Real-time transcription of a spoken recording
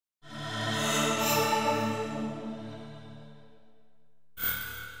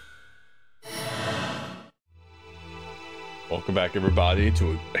Welcome back, everybody,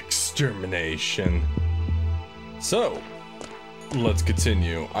 to Extermination. So, let's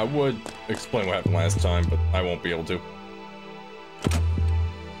continue. I would explain what happened last time, but I won't be able to.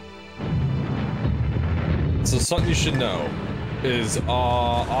 So something you should know is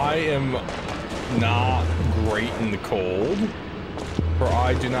I am not great in the cold, for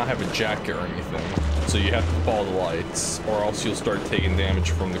I do not have a jacket or anything. So you have to follow the lights, or else you'll start taking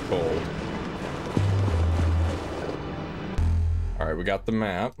damage from the cold. Alright, we got the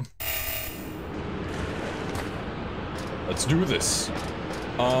map. Let's do this.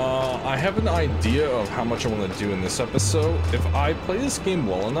 I have an idea of how much I want to do in this episode. If I play this game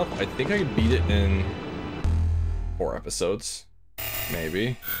well enough, I think I could beat it in 4 episodes.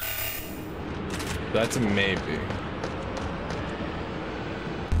 Maybe. That's a maybe.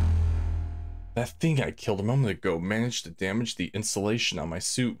 That thing I killed a moment ago managed to damage the insulation on my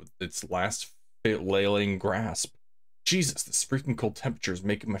suit with its last flailing grasp. Jesus, this freaking cold temperature is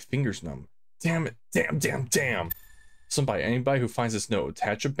making my fingers numb. Damn it. Damn. Anybody who finds this note,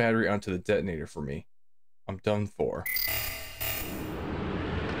 attach a battery onto the detonator for me. I'm done for.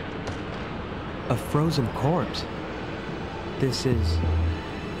 A frozen corpse. This is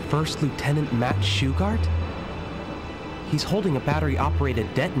First Lieutenant Matt Shugart? He's holding a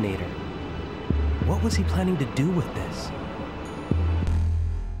battery-operated detonator. What was he planning to do with this?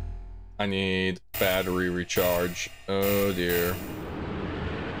 I need battery recharge. Oh dear.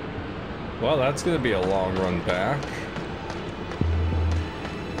 Well, that's gonna be a long run back.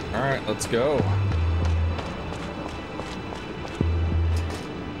 Alright, let's go.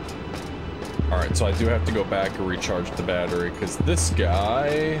 Alright, so I do have to go back and recharge the battery, because this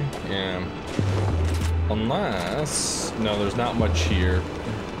guy, yeah. Unless, no, there's not much here.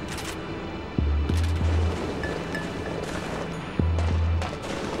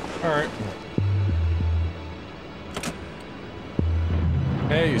 Alright.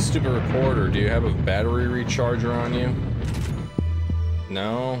 Hey, you stupid reporter, do you have a battery recharger on you?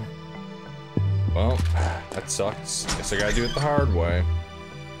 No? Well, that sucks. Guess I gotta do it the hard way.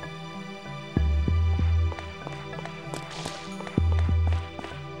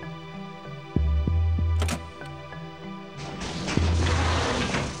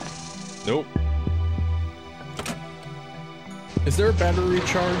 Nope. Is there a battery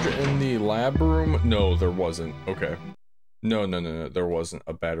recharge in the lab room? No, there wasn't. Okay. No. There wasn't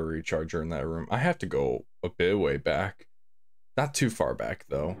a battery recharger in that room. I have to go a bit way back. Not too far back,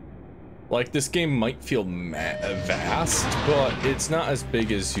 though. Like, this game might feel vast, but it's not as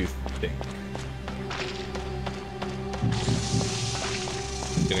big as you think.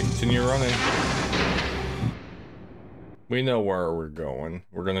 Gonna continue running. We know where we're going.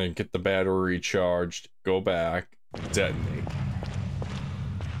 We're gonna get the battery recharged, go back, detonate.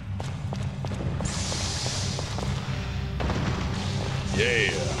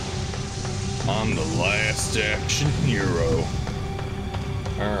 Yeah, I'm the last action hero.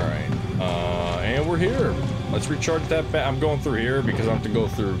 Alright, and we're here. Let's recharge that I'm going through here because I have to go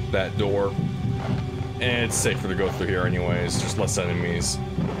through that door. And it's safer to go through here anyways, just less enemies.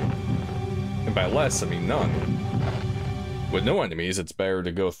 And by less, I mean none. With no enemies, it's better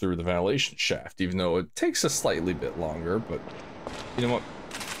to go through the ventilation shaft, even though it takes a slightly bit longer, but you know what?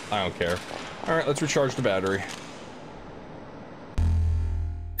 I don't care. Alright, let's recharge the battery.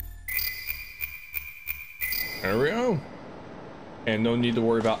 There we go. And no need to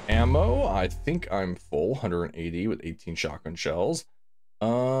worry about ammo. I think I'm full, 180 with 18 shotgun shells.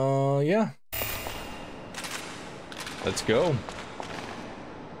 Yeah. Let's go.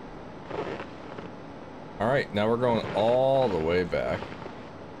 Alright, now we're going all the way back.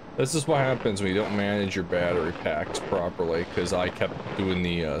 This is what happens when you don't manage your battery packs properly, because I kept doing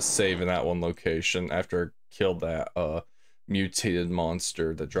the save in that one location after I killed that mutated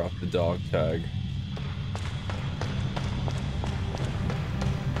monster that dropped the dog tag.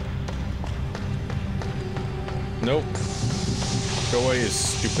 Nope. Go away, you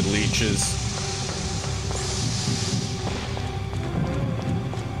stupid leeches.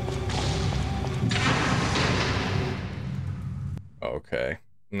 Okay.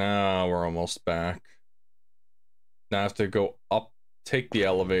 Now we're almost back. Now I have to go up, take the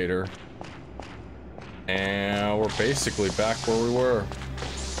elevator. And we're basically back where we were.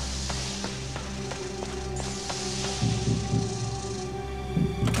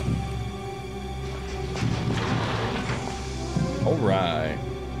 Alright.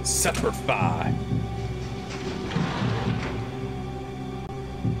 Semper-Fi.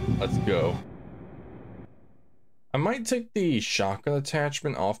 Let's go. I might take the shotgun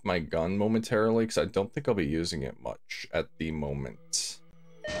attachment off my gun momentarily, because I don't think I'll be using it much at the moment.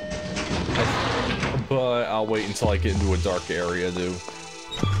 but I'll wait until I get into a dark area, dude.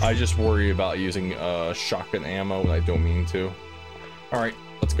 I just worry about using shotgun ammo when I don't mean to. Alright,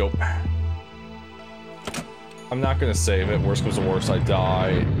 let's go. I'm not gonna save it. Worst comes to worst, I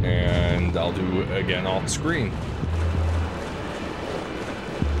die, and I'll do it again off screen.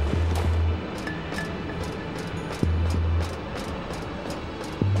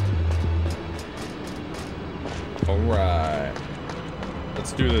 Alright.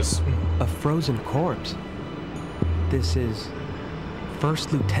 Let's do this. A frozen corpse. This is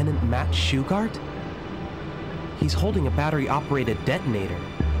First Lieutenant Matt Shugart? He's holding a battery-operated detonator.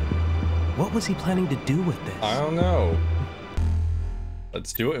 What was he planning to do with this? I don't know.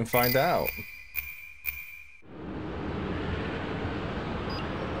 Let's do it and find out.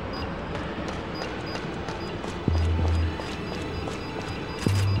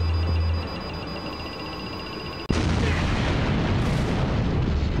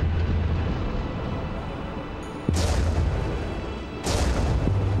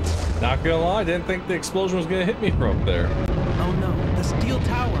 Not gonna lie, I didn't think the explosion was gonna hit me from up there. Oh no, the steel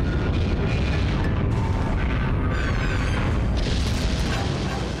tower!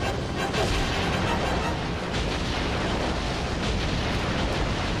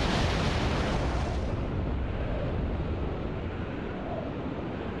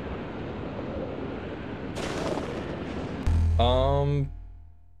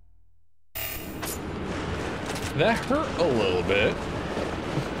 That hurt a little bit.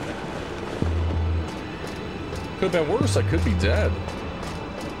 Could have been worse. I could be dead.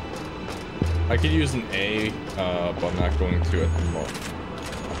 I could use an A, but I'm not going to at the moment.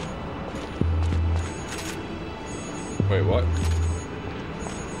 Wait, what?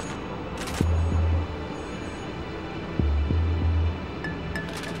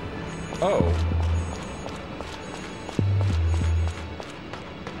 Oh.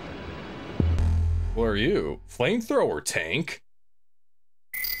 What are you? Flamethrower tank?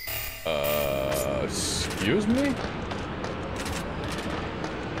 Excuse me?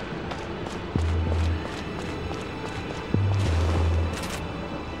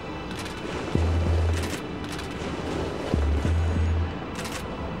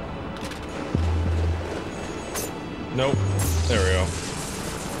 Nope. There we go.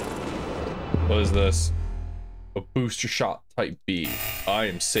 What is this? A booster shot type B. I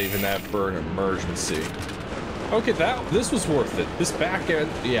am saving that for an emergency. Okay, this was worth it. This back end,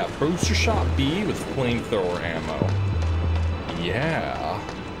 yeah, booster shot B with flamethrower ammo. Yeah.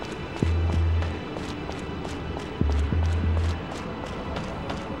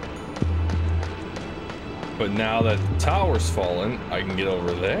 But now that the tower's fallen, I can get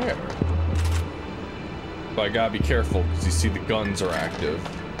over there. But I gotta be careful because you see the guns are active.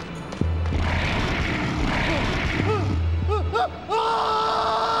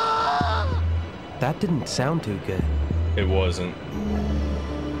 That didn't sound too good. It wasn't.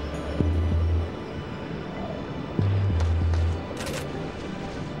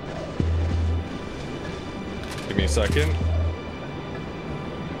 Give me a second.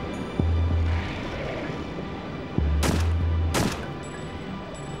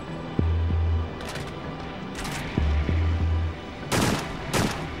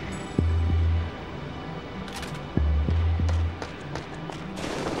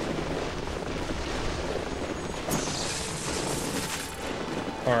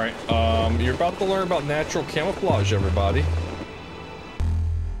 Alright, you're about to learn about natural camouflage, everybody.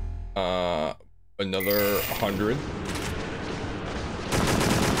 Another 100.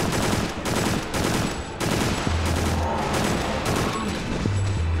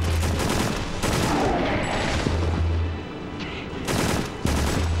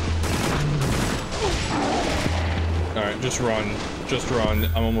 Alright, just run. Just run.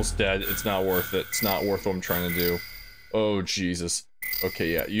 I'm almost dead. It's not worth it. It's not worth what I'm trying to do. Oh, Jesus.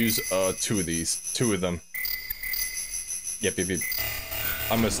 Okay, yeah, use, 2 of these. 2 of them. Yep.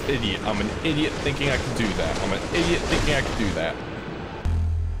 I'm an idiot. I'm an idiot thinking I can do that. I'm an idiot thinking I can do that.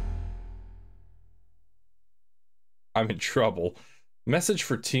 I'm in trouble. Message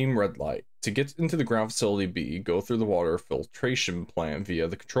for Team Red Light. To get into the ground facility B, go through the water filtration plant via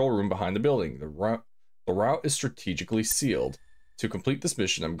the control room behind the building. The route is strategically sealed. To complete this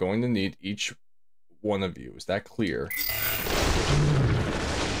mission, I'm going to need each one of you. Is that clear?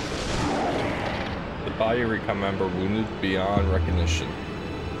 The body recon member wounded beyond recognition.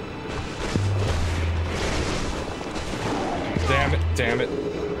 Damn it.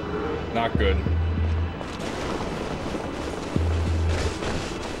 Not good.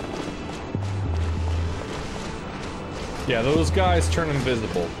 Yeah, those guys turn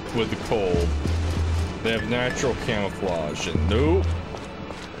invisible with the cold. They have natural camouflage, and nope.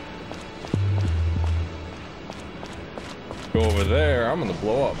 Go over there, I'm gonna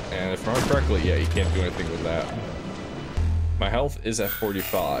blow up. And if I remember correctly, yeah, you can't do anything with that. My health is at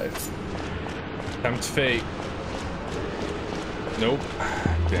 45. Tempt fate. Nope.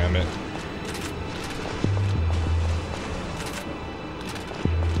 Damn it.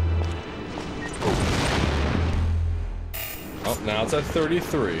 Oh, now it's at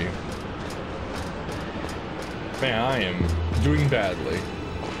 33. Man, I am doing badly.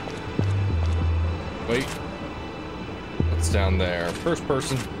 Wait. What's down there? First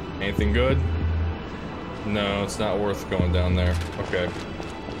person. Anything good? No, it's not worth going down there. Okay.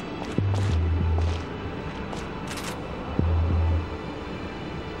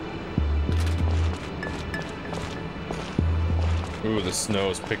 Ooh, the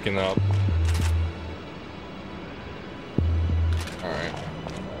snow is picking up. Alright.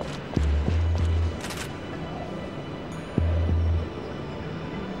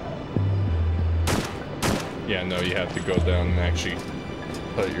 Yeah, no, you have to go down and actually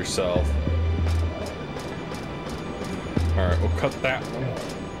put it yourself. Alright, we'll cut that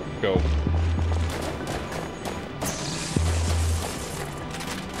one. Go.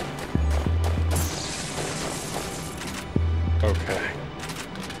 Okay.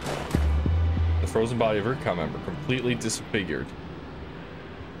 The frozen body of her recon member completely disfigured.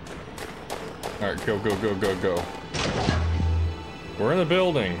 Alright, go, go, go, go, go. We're in a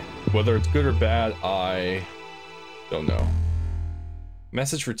building. Whether it's good or bad, I don't know.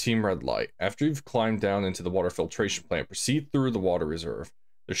 Message for Team Red Light. After you've climbed down into the water filtration plant, proceed through the water reserve.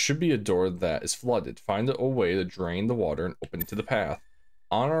 There should be a door that is flooded. Find a way to drain the water and open to the path.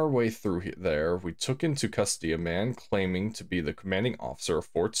 On our way through there, we took into custody a man claiming to be the commanding officer of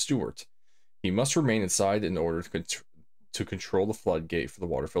Fort Stewart. He must remain inside in order to control the floodgate for the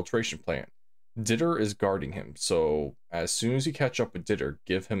water filtration plant. Ditter is guarding him, so as soon as you catch up with Ditter,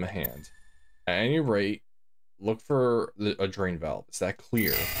 give him a hand. At any rate, look for a drain valve. Is that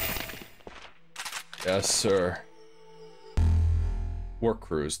clear? Yes, sir. Work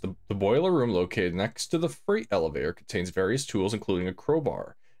crews. The boiler room located next to the freight elevator contains various tools, including a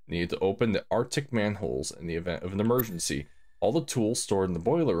crowbar needed to open the Arctic manholes in the event of an emergency. All the tools stored in the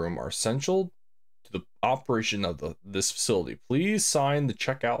boiler room are essential to the operation of this facility. Please sign the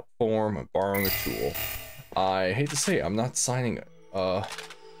checkout form of borrowing a tool. I hate to say it, I'm not signing it. Oh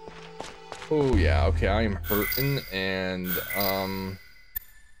yeah, okay, I am hurting, and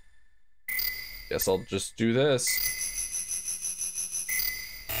guess I'll just do this.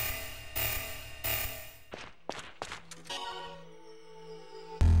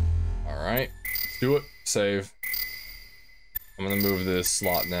 Alright, let's do it. Save. I'm gonna move this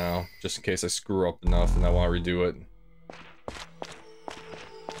slot now, just in case I screw up enough and I want to redo it.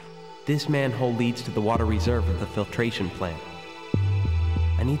 This manhole leads to the water reserve of the filtration plant.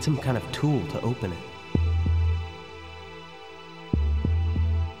 I need some kind of tool to open it.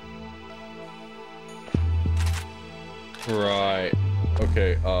 Right.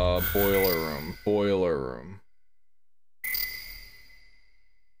 Okay, boiler room. Boiler room.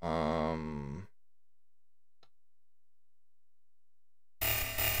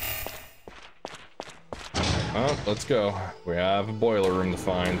 Well, let's go. We have a boiler room to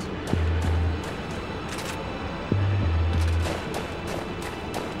find.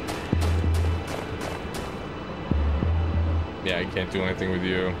 Yeah, I can't do anything with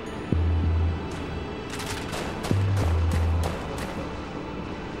you.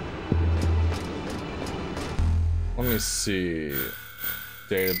 Let me see.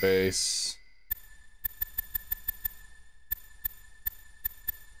 Database.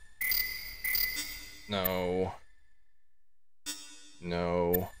 No.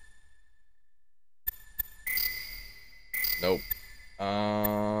 No. Nope.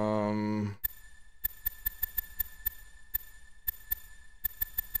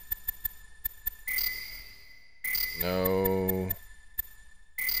 No.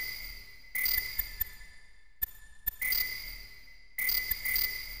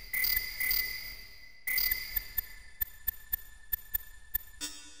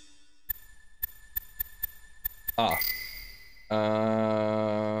 Ah.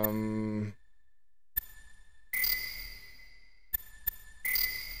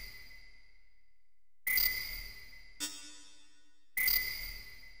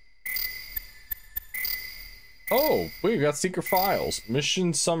 Oh, we got secret files.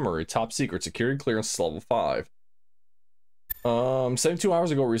 Mission summary, top secret, security clearance level 5. 72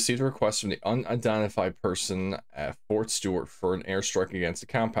 hours ago, we received a request from the unidentified person at Fort Stewart for an airstrike against the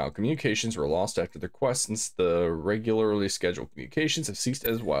compound. Communications were lost after the request, since the regularly scheduled communications have ceased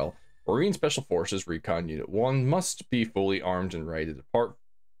as well. Marine Special Forces Recon Unit 1 must be fully armed and ready to depart.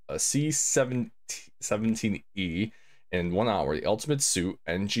 C-17E in 1 hour. The ultimate suit,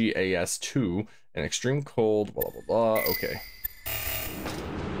 NGAS-2, an extreme cold, blah, blah, blah. Okay.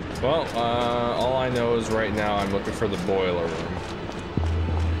 Well, all I know is right now I'm looking for the boiler room.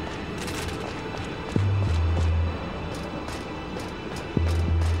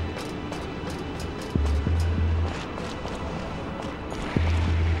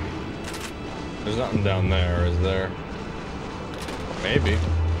 There's nothing down there, is there? Maybe.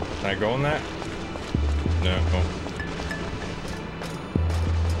 Can I go in that? No.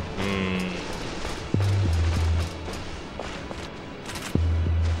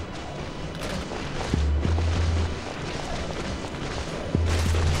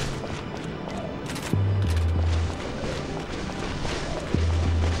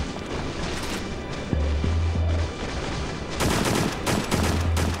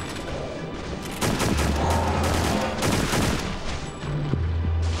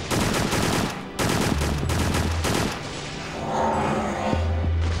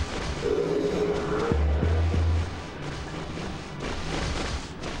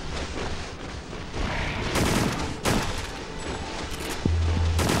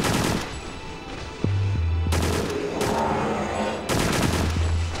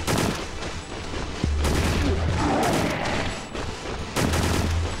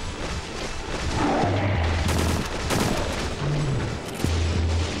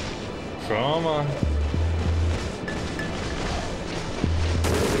 Come on.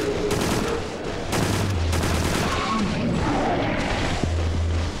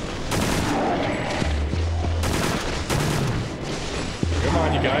 Come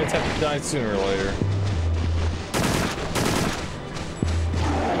on, you guys have to die sooner or later.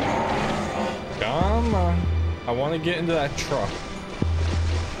 Come on. I want to get into that truck.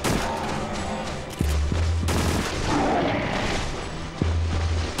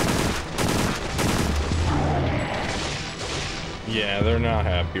 Yeah, they're not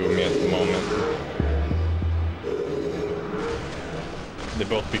happy with me at the moment. They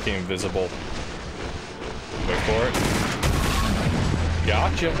both became visible. Wait for it.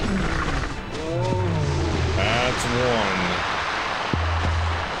 Gotcha. That's one.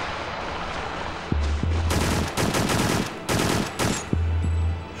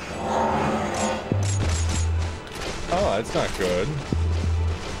 Oh, that's not good.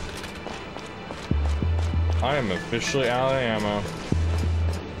 I am officially out of ammo.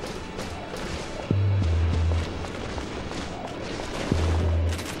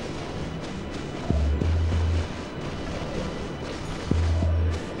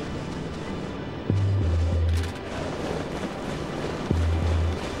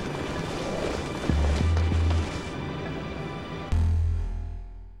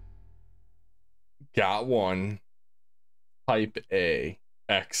 Got one. Type A.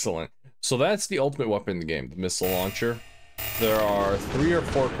 Excellent. So that's the ultimate weapon in the game, the missile launcher. There are 3 or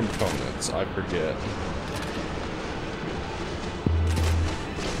 4 components, I forget.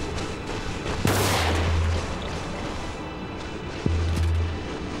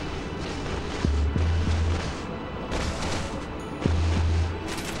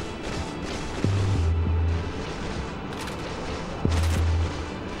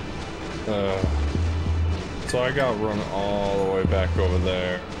 So I got run all the way back over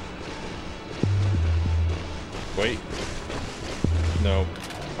there. Wait. Nope.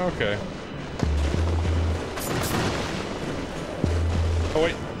 Okay. Oh,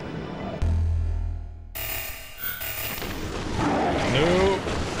 wait. Nope.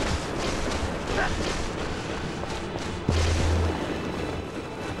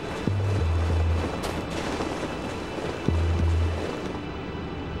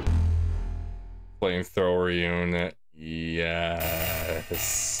 Flamethrower unit.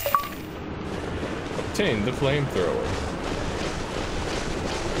 Yes. Obtain the flamethrower.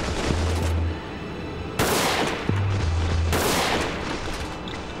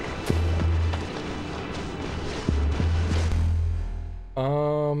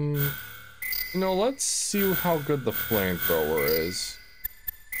 You know, let's see how good the flamethrower is.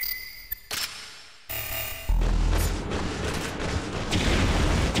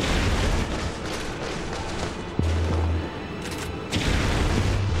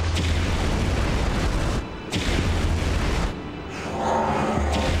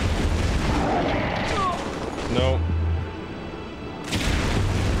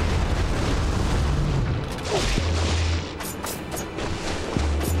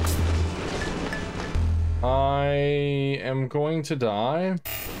 Going to die.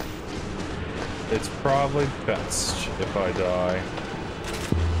 It's probably best if I die.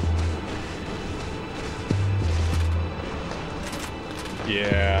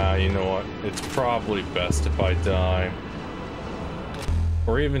 Yeah, you know what? It's probably best if I die.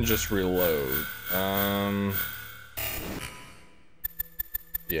 Or even just reload.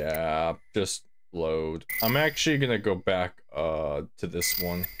 Yeah, just load. I'm actually gonna go back to this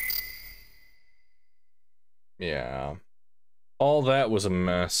one. Yeah. All that was a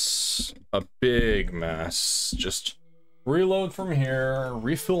mess. A big mess. Just reload from here,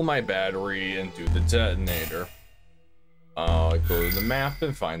 refill my battery, and do the detonator. Go to the map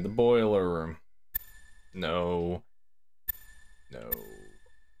and find the boiler room. No. No.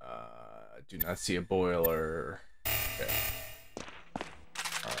 Do not see a boiler. Okay.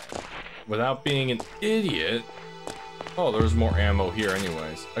 Alright. Without being an idiot... Oh, there's more ammo here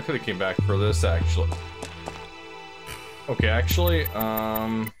anyways. I could have came back for this, actually. Okay, actually,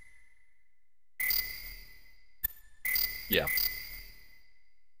 yeah.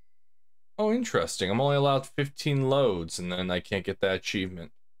 Oh, interesting. I'm only allowed 15 loads, and then I can't get that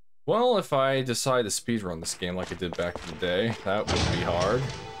achievement. Well, if I decide to speedrun this game like I did back in the day, that would be hard.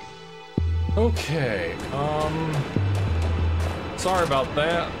 Okay, sorry about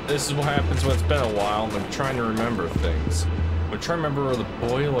that. This is what happens when it's been a while and I'm trying to remember things. I'm trying to remember where the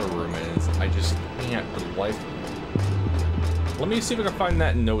boiler room is. I just can't for the life of me. Let me see if I can find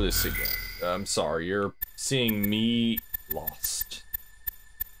that notice again. I'm sorry, you're seeing me lost.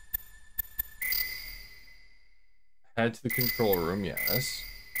 Head to the control room, yes.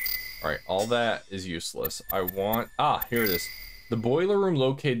 Alright, all that is useless. I want... Ah, here it is. The boiler room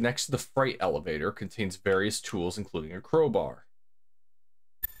located next to the freight elevator contains various tools, including a crowbar.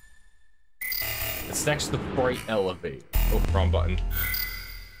 It's next to the freight elevator. Oh, wrong button.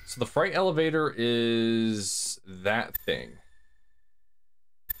 So the freight elevator is that thing.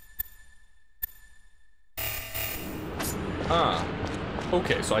 Ah.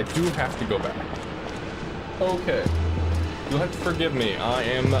 Okay, so I do have to go back. Okay. You'll have to forgive me. I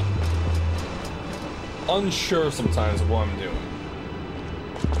am unsure sometimes of what I'm doing.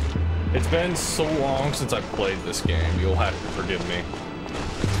 It's been so long since I played this game. You'll have to forgive me.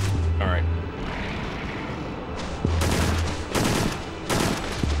 Alright.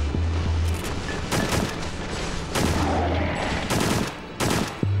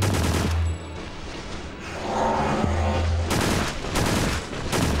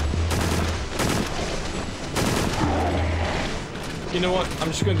 You know what? I'm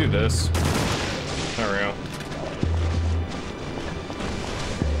just gonna do this. There we go.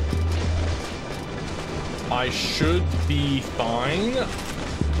 I should be fine.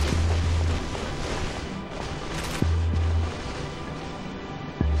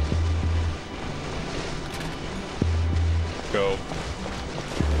 Go.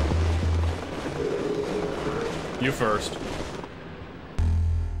 You first.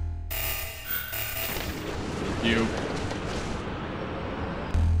 You.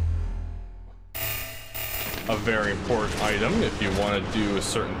 A very important item if you want to do a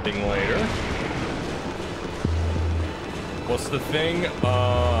certain thing later. What's the thing?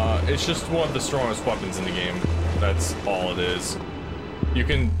 It's just one of the strongest weapons in the game. That's all it is. You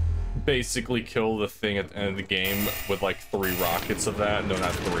can basically kill the thing at the end of the game with like 3 rockets of that. No,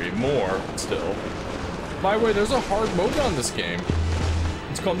 not 3. More, still. By the way, there's a hard mode on this game.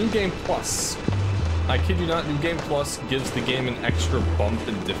 It's called New Game Plus. I kid you not, New Game Plus gives the game an extra bump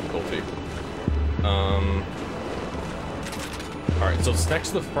in difficulty. Alright, so it's next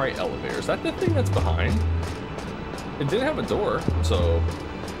to the freight elevator. Is that the thing that's behind? It didn't have a door, so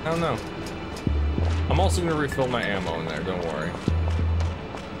I don't know. I'm also gonna refill my ammo in there, don't worry.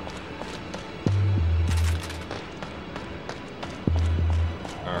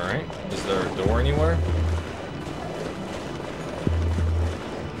 Alright, is there a door anywhere?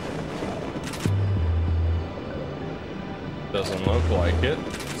 Doesn't look like it.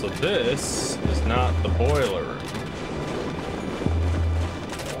 So this is not the boiler room.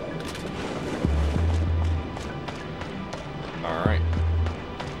 Alright.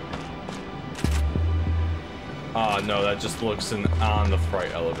 Ah, no, that just looks on the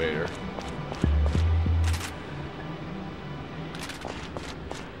freight elevator.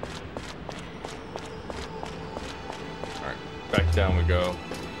 Alright, back down we go.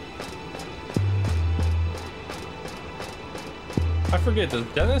 I forget, does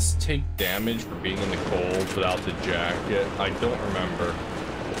Dennis take damage for being in the cold without the jacket? I don't remember.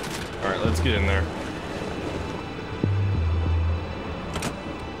 Alright, let's get in there.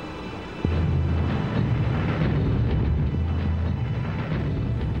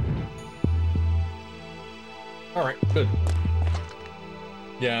 Alright, good.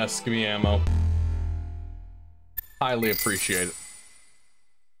 Yes, give me ammo. Highly appreciate it.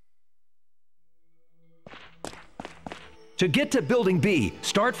 To get to Building B,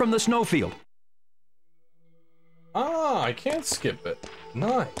 start from the snowfield. Ah, I can't skip it.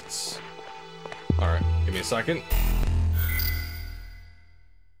 Nice. Alright, give me a second.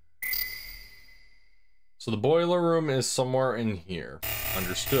 So the boiler room is somewhere in here.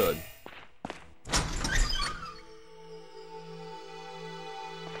 Understood.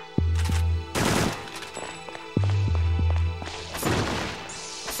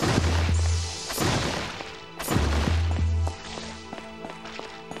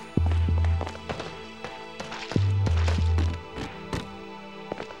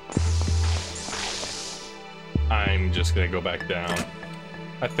 I'm just gonna go back down.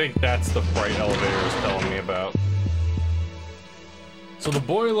 I think that's the freight elevator is telling me about. So the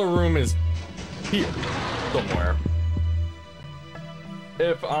boiler room is here somewhere,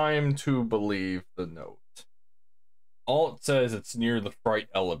 if I'm to believe the note. All it says it's near the freight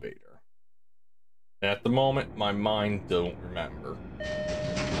elevator. And at the moment, my mind don't remember.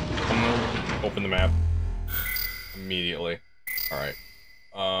 I'm gonna open the map immediately. All right.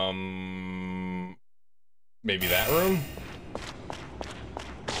 Maybe that room?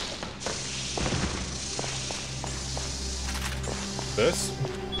 This?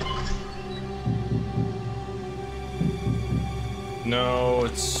 No,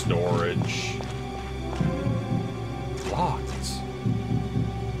 it's storage. Locked.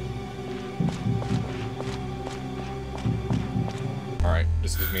 Alright,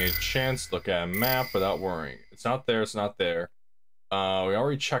 this gives me a chance to look at a map without worrying. It's not there, it's not there. We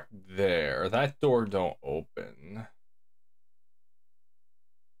already checked there. That door don't open.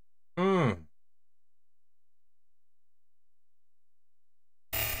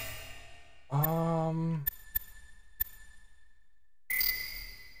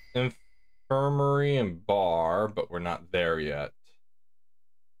 Infirmary and bar, but we're not there yet.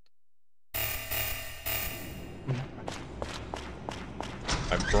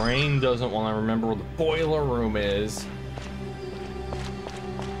 My brain doesn't want to remember where the boiler room is.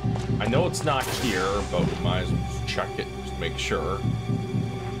 I know it's not here, but we might as well just check it, just make sure.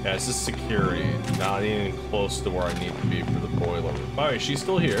 Yeah, this is security. Not even close to where I need to be for the boiler room. Oh, she's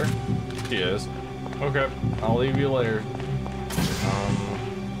still here. She is. Okay, I'll leave you later.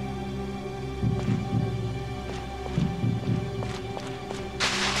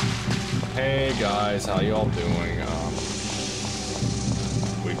 Hey guys, how y'all doing?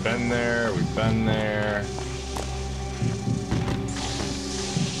 We've been there, we've been there.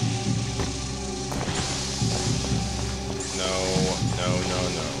 No.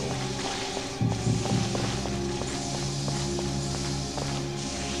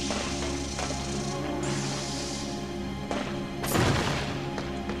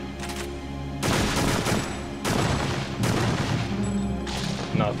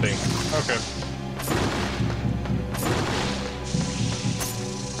 Nothing. Okay.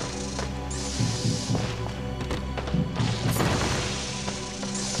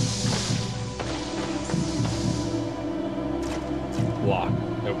 Lock.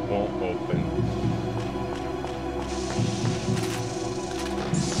 It won't open.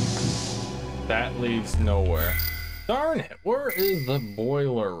 That leads nowhere. Darn it. Where is the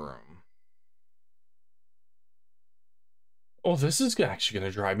boiler room? Oh, this is actually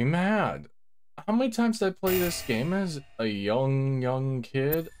gonna drive me mad. How many times did I play this game as a young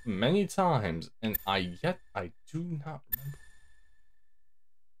kid? Many times, and I do not remember.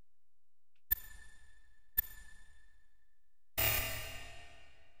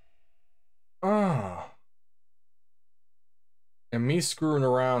 And me screwing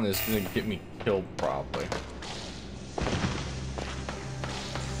around is gonna get me killed probably.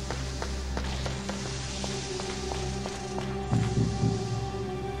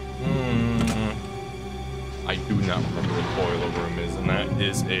 I do not remember what the boiler room is, and that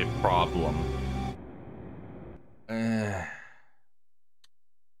is a problem.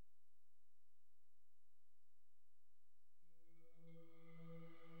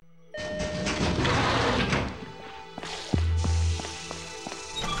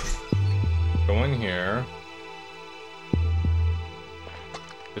 Go in here.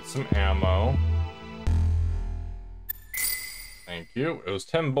 Get some ammo. Thank you. It was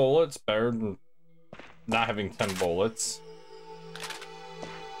 10 bullets, better than not having 10 bullets.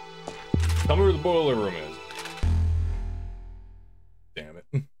 Tell me where the boiler room is. Damn it.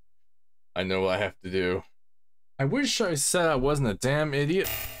 I know what I have to do. I wish I said I wasn't a damn idiot,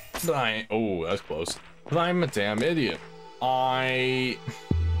 but I... Oh, that's close. But I'm a damn idiot. I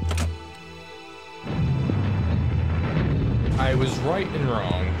was right and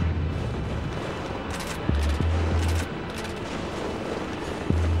wrong.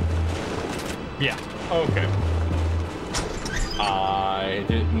 Yeah, okay. I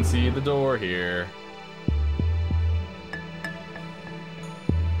didn't see the door here.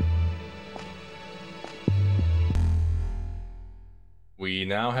 We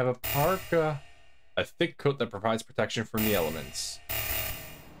now have a parka. A thick coat that provides protection from the elements.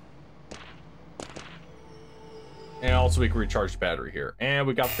 And also we can recharge the battery here. And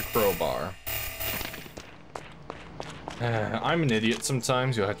we got the crowbar. I'm an idiot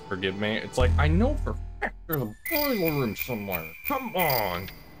sometimes, you'll have to forgive me. It's like, I know for a fact there's a boiler room somewhere. Come on!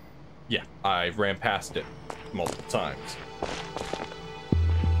 Yeah, I ran past it multiple times.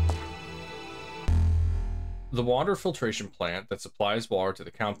 The water filtration plant that supplies water to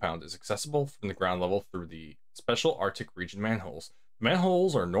the compound is accessible from the ground level through the special Arctic region manholes. The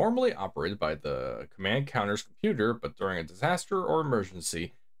manholes are normally operated by the command counter's computer, but during a disaster or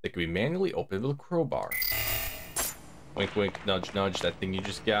emergency, they can be manually opened with a crowbar. Wink, wink, nudge, nudge. That thing you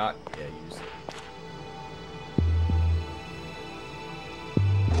just got? Yeah, use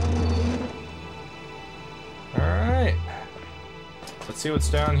it. Alright. Let's see what's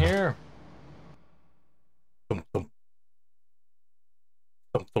down here. Thump, thump.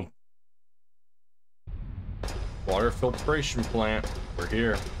 Thump, thump. Water filtration plant. We're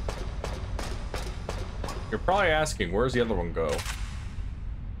here. You're probably asking, where's the other one go?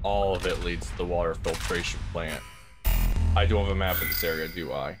 All of it leads to the water filtration plant. I don't have a map of this area,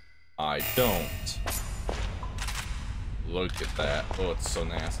 do I? I don't. Look at that. Oh, it's so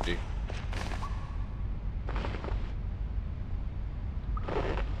nasty.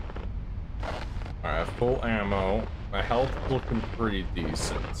 Alright, I have full ammo. My health is looking pretty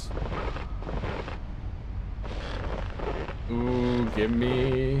decent. Ooh, give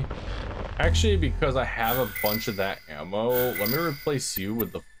me... Actually, because I have a bunch of that ammo, let me replace you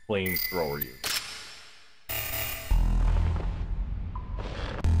with the flamethrower unit.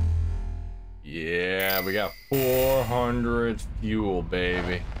 Yeah, we got 400 fuel,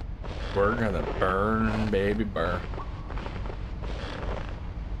 baby. We're gonna burn, baby, burn.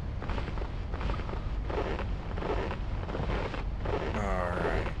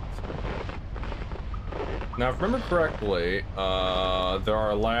 Alright. Now, if I remember correctly, there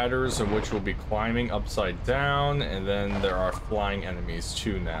are ladders in which we'll be climbing upside down, and then there are flying enemies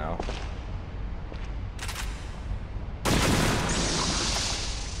too now.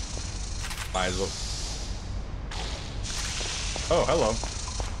 Might as well. Oh, hello.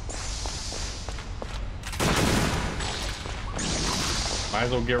 Might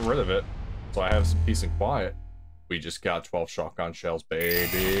as well get rid of it, so I have some peace and quiet. We just got 12 shotgun shells,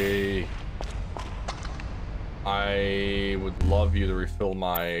 baby. I would love you to refill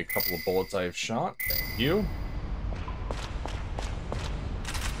my couple of bullets I have shot. Thank you.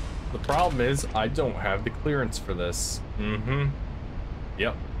 The problem is, I don't have the clearance for this.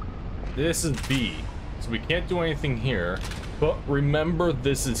 Yep. This is B, so we can't do anything here. But remember,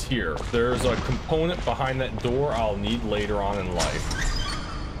 this is here. There's a component behind that door I'll need later on in life.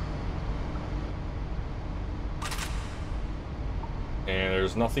 And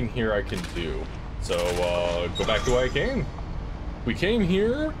there's nothing here I can do. So, go back to where I came. We came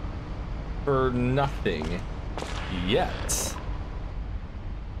here for nothing yet.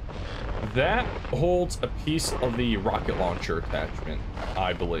 That holds a piece of the rocket launcher attachment,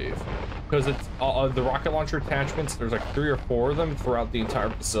 I believe. Because it's the rocket launcher attachments, there's like 3 or 4 of them throughout the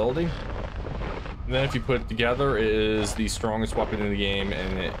entire facility. And then if you put it together, it is the strongest weapon in the game,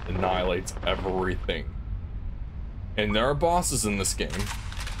 and it annihilates everything. And there are bosses in this game,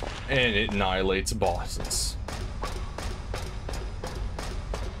 and it annihilates bosses.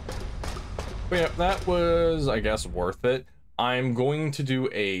 But yeah, that was, I guess, worth it. I'm going to do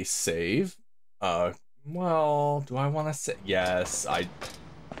a save. Well, do I want to say? Yes,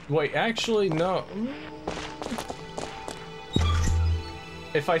 wait, actually, no.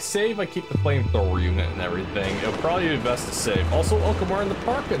 If I save, I keep the flamethrower unit and everything. It'll probably be best to save. Also, welcome, we're in the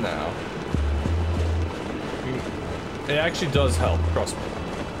parka now. It actually does help, trust me.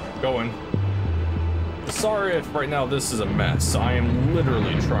 Go in. Sorry if right now this is a mess. I am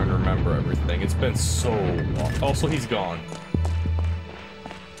literally trying to remember everything. It's been so long. Also, he's gone.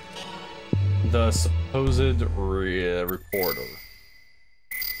 The supposed reporter.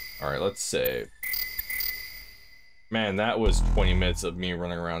 Alright, let's save. Man, that was 20 minutes of me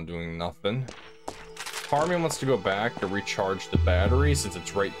running around doing nothing. Part of me wants to go back to recharge the battery since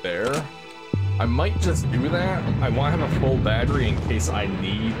it's right there. I might just do that. I want to have a full battery in case I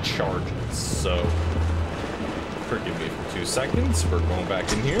need charges. So, forgive me for 2 seconds. We're going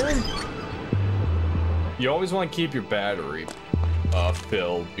back in here. You always want to keep your battery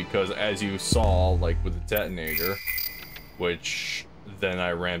filled because, as you saw, like with the detonator, which then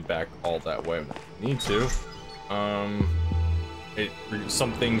I ran back all that way when I need to.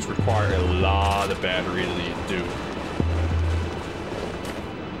 Some things require a lot of battery to do.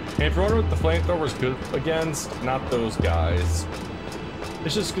 And if you're wondering what the flamethrower is good against, not those guys.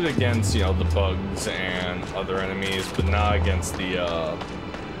 It's just good against, you know, the bugs and other enemies, but not against the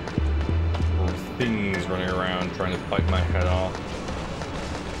things running around trying to bite my head off.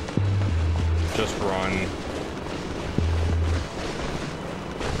 Just run.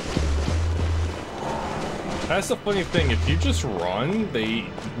 That's the funny thing, if you just run, they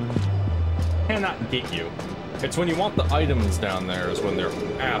cannot get you. It's when you want the items down there is when they're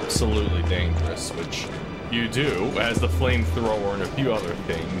absolutely dangerous, which you do, as the flamethrower and a few other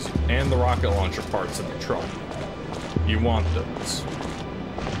things, and the rocket launcher parts of the truck. You want those.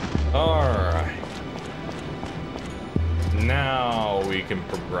 Alright. Now we can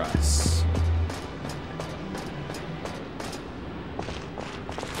progress.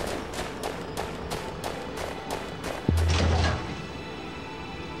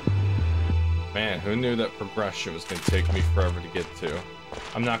 Man, who knew that progression was going to take me forever to get to?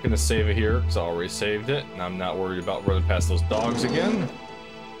 I'm not going to save it here because I already saved it, and I'm not worried about running past those dogs again.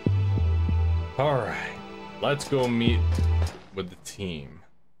 Alright, let's go meet with the team.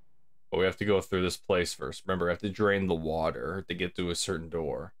 But we have to go through this place first. Remember, I have to drain the water to get through a certain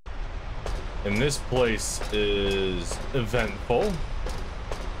door. And this place is eventful,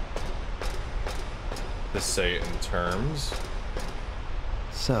 to say it in terms.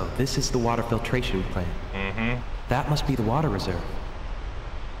 So, this is the water filtration plant. Mm-hmm. That must be the water reserve.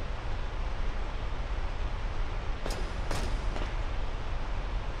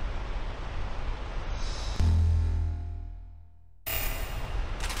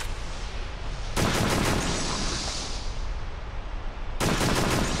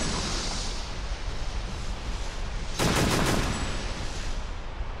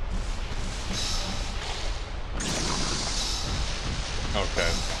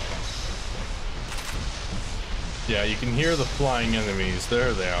 Yeah, you can hear the flying enemies.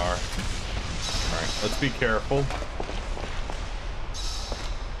 There they are. Alright, let's be careful.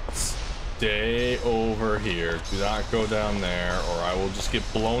 Stay over here. Do not go down there, or I will just get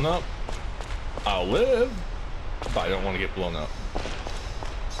blown up. I'll live, but I don't want to get blown up.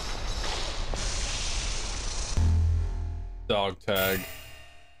 Dog tag.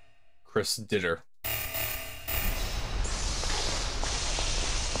 Chris Ditter.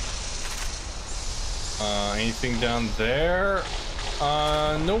 Anything down there?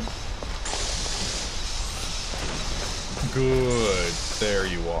 Nope. Good. There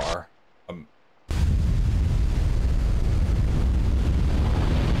you are.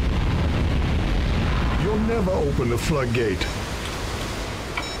 You'll never open the floodgate.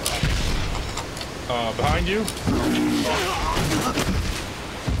 Behind you?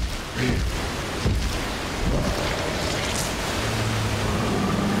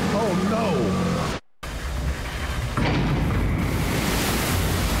 Oh no!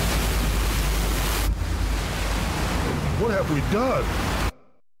 What have we done?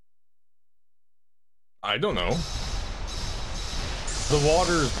 I don't know. The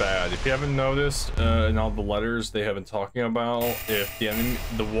water is bad. If you haven't noticed, in all the letters they have been talking about, if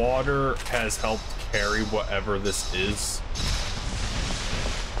the water has helped carry whatever this is.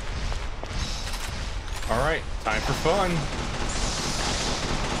 All right, time for fun.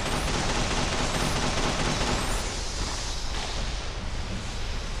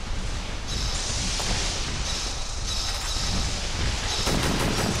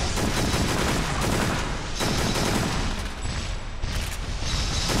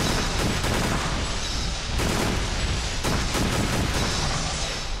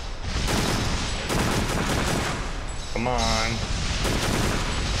 Come on.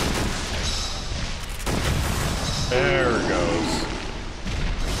 There it goes.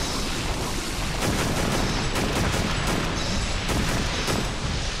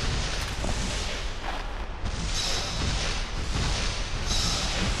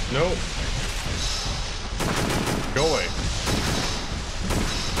 Nope. Go away.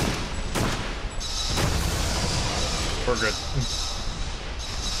 We're good.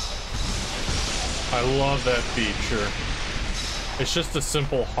 I love that feature. It's just a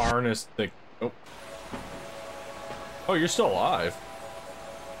simple harness thing. Oh. Oh, you're still alive.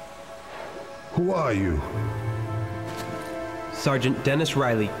 Who are you? Sergeant Dennis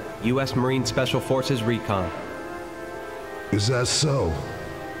Riley, U.S. Marine Special Forces Recon. Is that so?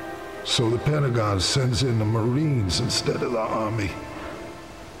 So the Pentagon sends in the Marines instead of the Army.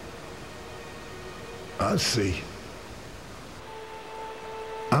 I see.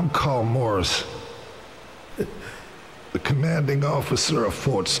 I'm Carl Morris, the commanding officer of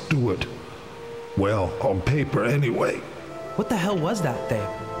Fort Stewart. Well, on paper anyway. What the hell was that thing?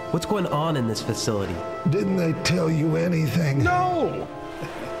 What's going on in this facility? Didn't they tell you anything? No!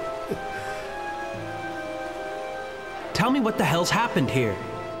 Tell me what the hell's happened here.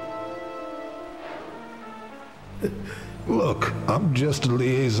 Look, I'm just a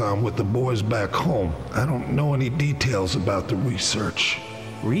liaison with the boys back home. I don't know any details about the research.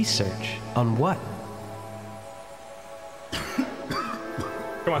 Research? On what?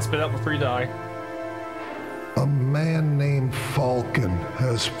 Come on, spit out before you die. A man named Falcon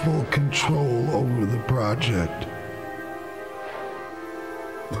has full control over the project.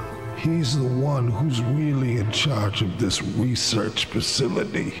 He's the one who's really in charge of this research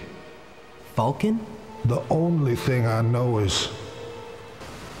facility. Falcon? The only thing I know is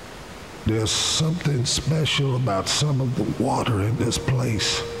there's something special about some of the water in this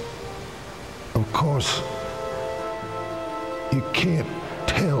place. Of course, you can't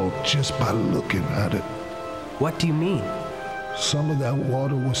tell just by looking at it. What do you mean? Some of that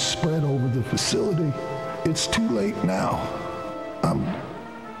water was spread over the facility. It's too late now. I'm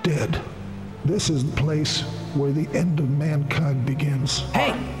dead. This is the place where the end of mankind begins.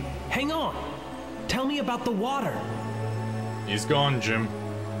 Hey! Hang on! Tell me about the water. He's gone, Jim.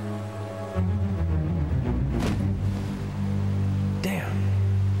 Damn.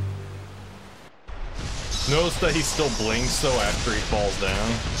 Notice that he still blinks though after he falls down?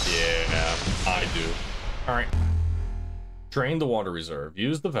 Yeah, I do. Alright. Drain the water reserve.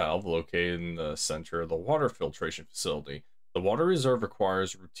 Use the valve located in the center of the water filtration facility. The water reserve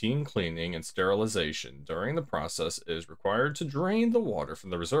requires routine cleaning and sterilization. During the process, it is required to drain the water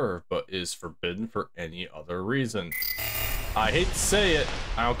from the reserve, but is forbidden for any other reason. I hate to say it,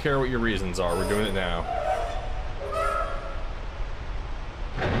 I don't care what your reasons are, we're doing it now.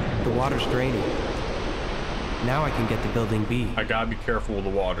 The water's draining. Now I can get to building B. I gotta be careful with the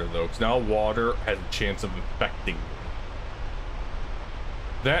water though, because now water has a chance of infecting me.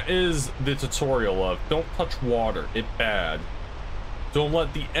 That is the tutorial of don't touch water, it's bad. Don't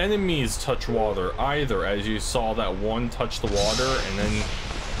let the enemies touch water either, as you saw that one touch the water and then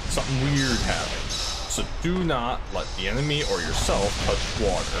something weird happened. So do not let the enemy or yourself touch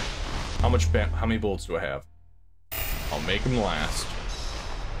water. How many bullets do I have? I'll make them last.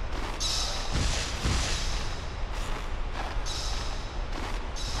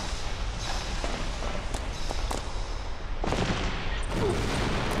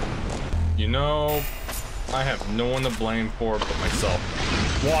 You know, I have no one to blame for it but myself.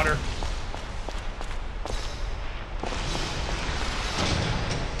 Water.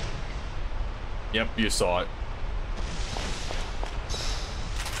 Yep, you saw it.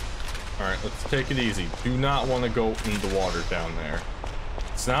 Alright, let's take it easy. Do not want to go in the water down there.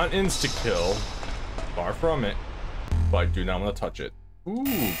 It's not an insta-kill. Far from it. But I do not want to touch it.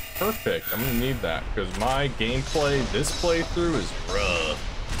 Ooh, perfect. I'm going to need that because my gameplay, this playthrough is rough.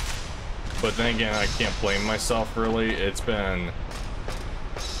 But then again, I can't blame myself, really. It's been...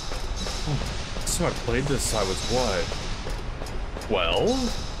 So I played this, I was what? 12?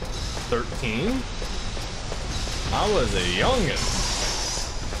 13? I was a youngin'.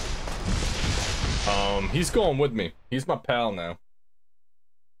 He's going with me. He's my pal now.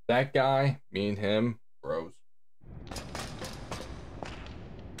 That guy, me and him, bros.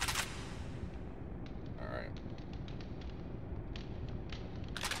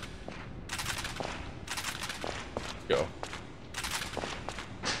 Go.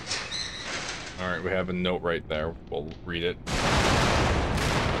 All right, we have a note right there. We'll read it.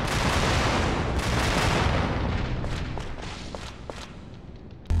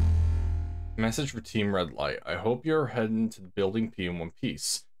 Message for Team Red Light. I hope you're heading to the building P in one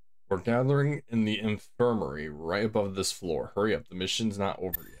piece. We're gathering in the infirmary right above this floor. Hurry up, the mission's not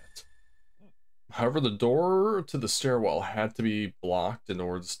over yet. However, the door to the stairwell had to be blocked in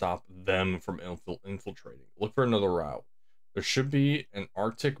order to stop them from infiltrating. Look for another route. There should be an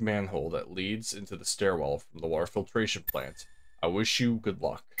Arctic manhole that leads into the stairwell from the water filtration plant. I wish you good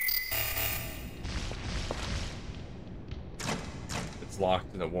luck. It's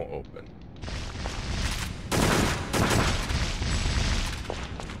locked and it won't open.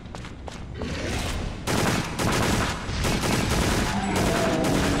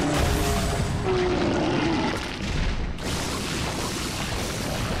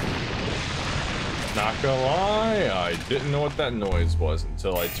 Not gonna lie, I didn't know what that noise was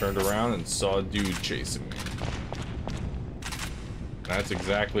until I turned around and saw a dude chasing me. That's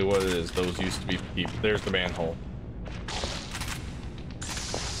exactly what it is. Those used to be people. There's the manhole.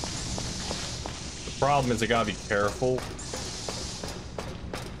 The problem is I gotta be careful.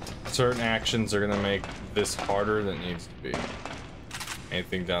 Certain actions are gonna make this harder than it needs to be.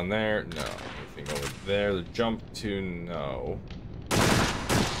 Anything down there? No. Anything over there to jump to? No.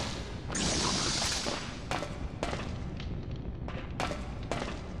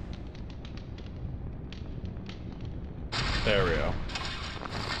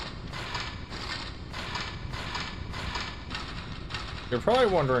 You're probably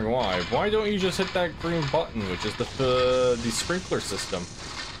wondering why. Why don't you just hit that green button, which is the sprinkler system?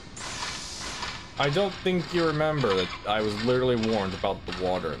 I don't think you remember that I was literally warned about the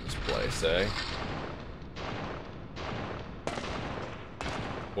water in this place, eh?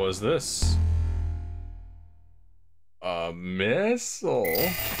 What is this? A missile?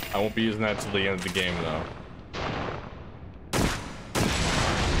 I won't be using that till the end of the game, though.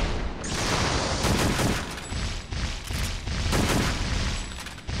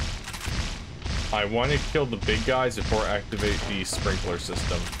 I want to kill the big guys before I activate the sprinkler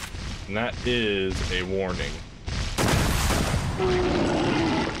system. And that is a warning.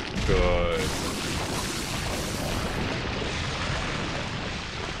 Good.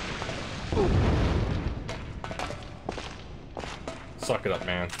 Suck it up,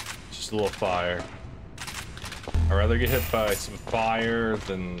 man. Just a little fire. I'd rather get hit by some fire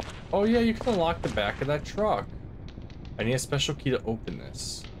than... Oh yeah, you can unlock the back of that truck. I need a special key to open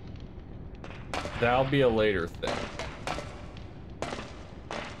this. That'll be a later thing.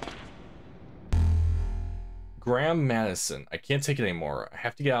 Graham Madison. I can't take it anymore. I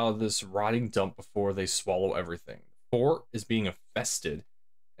have to get out of this rotting dump before they swallow everything. The fort is being infested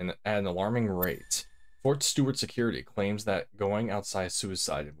at an alarming rate. Fort Stewart Security claims that going outside is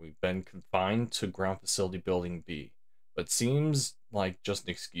suicide and we've been confined to ground facility building B. But seems like just an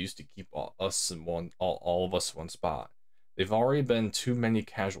excuse to keep all of us in one spot. They've already been too many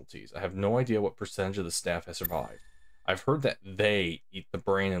casualties. I have no idea what percentage of the staff has survived. I've heard that they eat the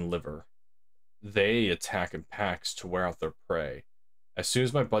brain and liver. They attack in packs to wear out their prey. As soon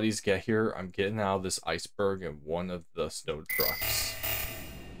as my buddies get here, I'm getting out of this iceberg in one of the snow trucks.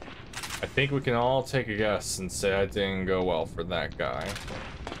 I think we can all take a guess and say I didn't go well for that guy.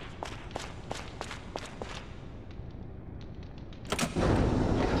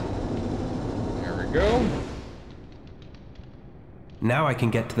 There we go. Now I can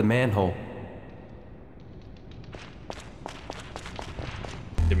get to the manhole.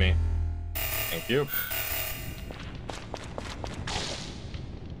 Give me. Thank you.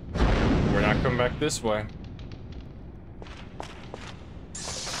 We're not coming back this way.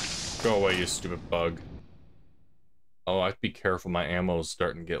 Go away, you stupid bug. Oh, I have to be careful. My ammo's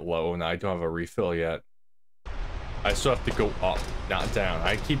starting to get low, and I don't have a refill yet. I still have to go up, not down.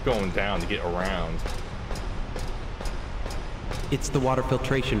 I keep going down to get around. It's the water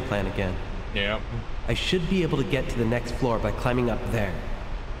filtration plant again. Yep. I should be able to get to the next floor by climbing up there.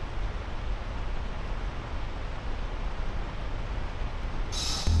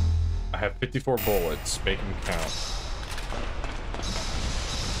 I have 54 bullets. Make them count.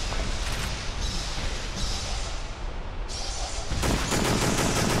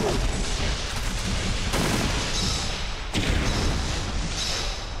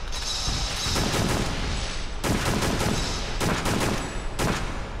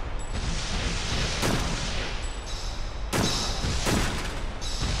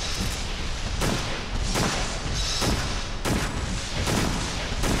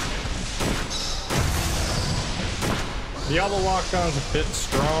 The other lockdown's a bit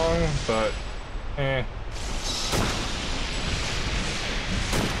strong, but eh.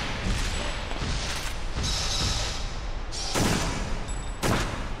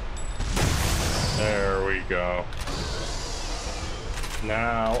 There we go.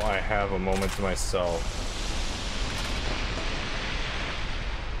 Now I have a moment to myself.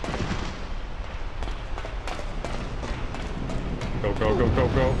 Go, go, go, go,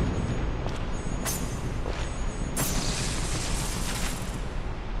 go.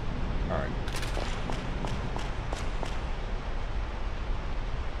 Alright.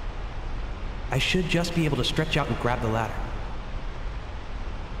 I should just be able to stretch out and grab the ladder.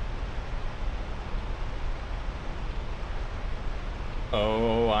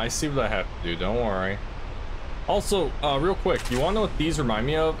 Oh, I see what I have to do, don't worry. Also, real quick, you wanna know what these remind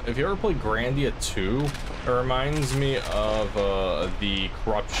me of? If you ever played Grandia 2, it reminds me of the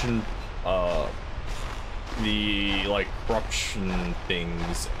corruption, corruption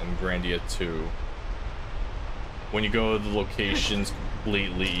things in Grandia 2. When you go to the locations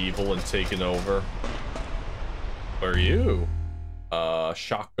completely evil and taken over. What are you?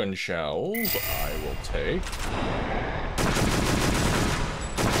 Shotgun shells, I will take.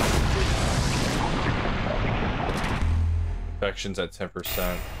 Infections at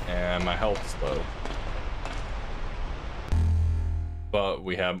 10%, and my health is low. But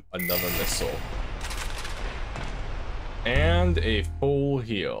we have another missile. And a full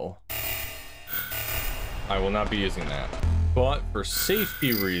heal. I will not be using that. But for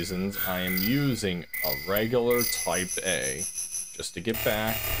safety reasons, I am using a regular type A. Just to get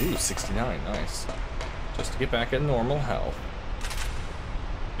back. Ooh, 69, nice. Just to get back at normal health.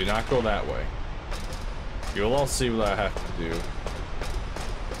 Do not go that way. You'll all see what I have to do.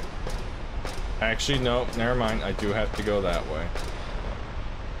 Actually, no, never mind. I do have to go that way.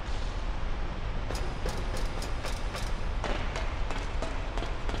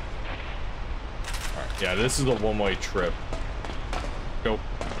 Alright, yeah, this is a one-way trip. Go.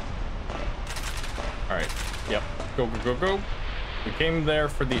 Alright, yep. Go, go, go, go. We came there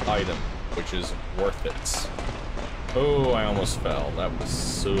for the item, which is worth it. Oh, I almost fell. That was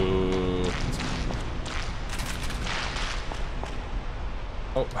so...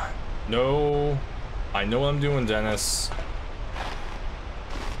 Oh, no. I know what I'm doing, Dennis.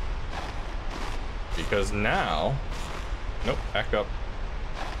 Because now... Nope, back up.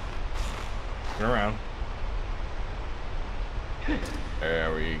 Turn around.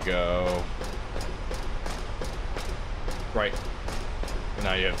 There we go. Right.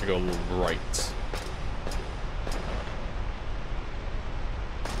 Now you have to go right.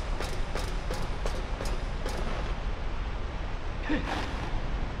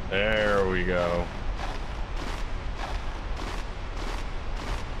 There we go.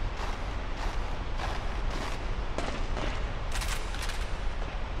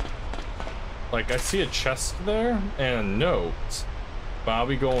 Like, I see a chest there and a note, but I'll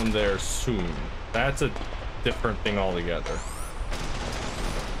be going there soon. That's a different thing altogether.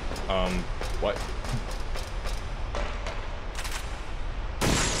 What?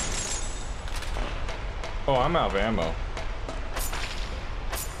 Oh, I'm out of ammo.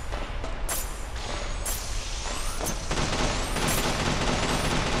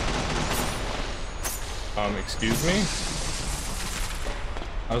 Excuse me?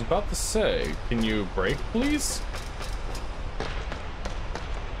 I was about to say, can you brake, please?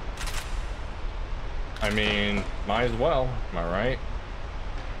 I mean, might as well, am I right?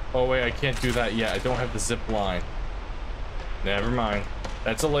 Oh wait, I can't do that yet. I don't have the zip line. Never mind.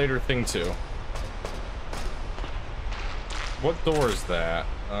 That's a later thing too. What door is that?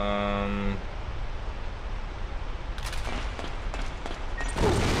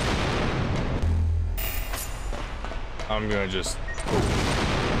 I'm gonna just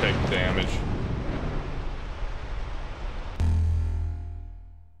take damage.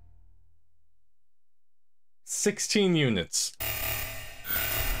 $16 units.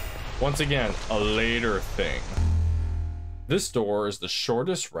 Once again, a later thing. This door is the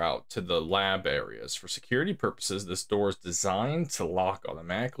shortest route to the lab areas. For security purposes, this door is designed to lock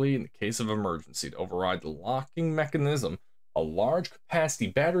automatically in the case of emergency. To override the locking mechanism, a large capacity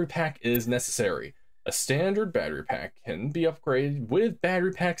battery pack is necessary. A standard battery pack can be upgraded with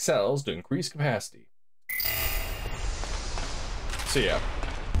battery pack cells to increase capacity. So yeah,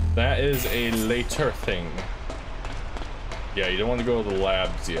 that is a later thing. Yeah, you don't want to go to the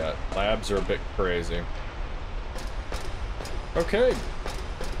labs yet. Labs are a bit crazy. Okay.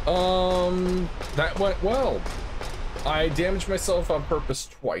 That went well. I damaged myself on purpose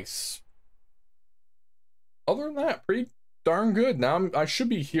twice. Other than that, pretty darn good. Now I should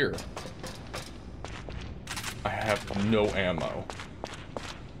be here. I have no ammo.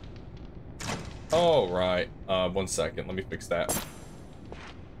 Oh, right. 1 second. Let me fix that.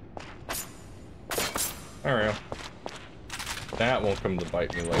 There we go. That won't come to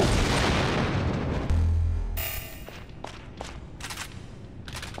bite me later.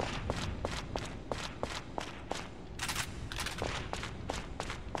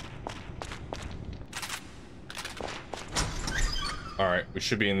 Alright, we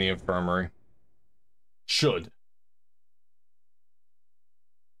should be in the infirmary. Should.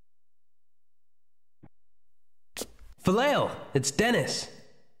 Vallejo, it's Dennis.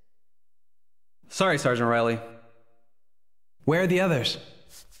 Sorry, Sergeant Riley. Where are the others?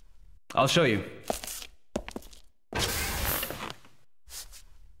 I'll show you.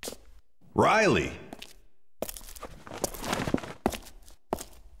 Riley!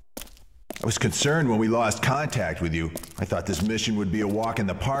 I was concerned when we lost contact with you. I thought this mission would be a walk in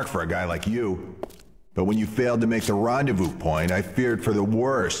the park for a guy like you. But when you failed to make the rendezvous point, I feared for the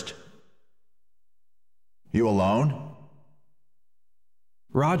worst. You alone?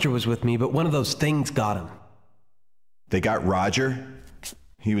 Roger was with me, but one of those things got him. They got Roger?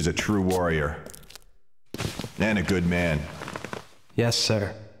 He was a true warrior. And a good man. Yes,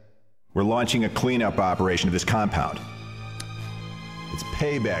 sir. We're launching a cleanup operation of this compound. It's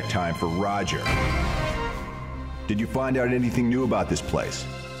payback time for Roger. Did you find out anything new about this place?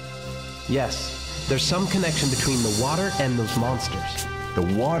 Yes. There's some connection between the water and those monsters. The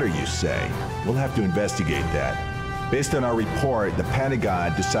water, you say? We'll have to investigate that. Based on our report, the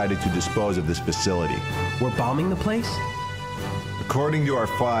Pentagon decided to dispose of this facility. We're bombing the place? According to our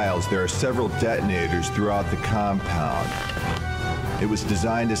files, there are several detonators throughout the compound. It was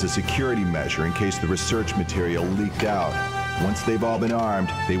designed as a security measure in case the research material leaked out. Once they've all been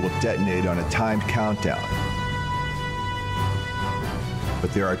armed, they will detonate on a timed countdown.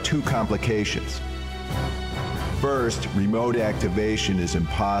 But there are two complications. First, remote activation is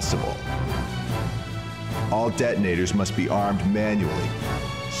impossible. All detonators must be armed manually.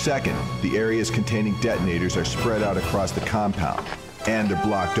 Second, the areas containing detonators are spread out across the compound, and they're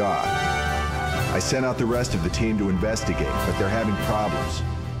blocked off. I sent out the rest of the team to investigate, but they're having problems.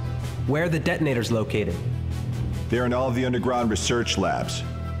 Where are the detonators located? They're in all of the underground research labs.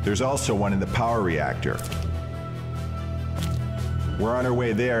 There's also one in the power reactor. We're on our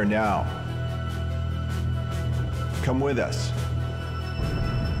way there now. Come with us.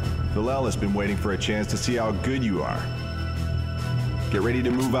 Philel has been waiting for a chance to see how good you are. Get ready to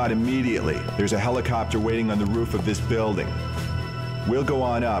move out immediately. There's a helicopter waiting on the roof of this building. We'll go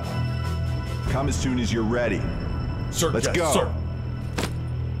on up. Come as soon as you're ready. Sir, Let's yes, go. Sir.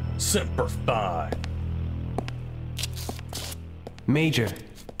 Semper Fi. Major,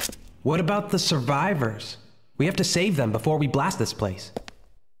 what about the survivors? We have to save them before we blast this place.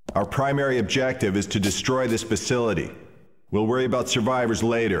 Our primary objective is to destroy this facility. We'll worry about survivors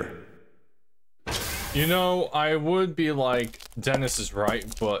later. You know, I would be like, Dennis is right,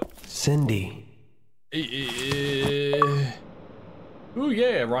 but... Cindy. Ooh,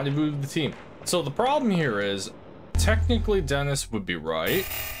 yeah, rendezvous with the team. So the problem here is, technically Dennis would be right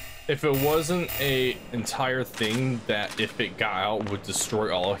if it wasn't a entire thing that if it got out would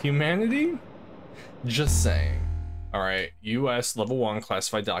destroy all of humanity. Just saying. Alright, US Level 1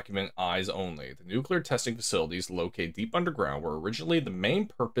 classified document, eyes only. The nuclear testing facilities located deep underground were originally the main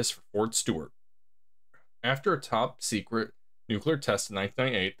purpose for Fort Stewart. After a top secret nuclear test in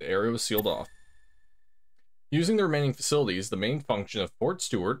 1998, the area was sealed off. Using the remaining facilities, the main function of Fort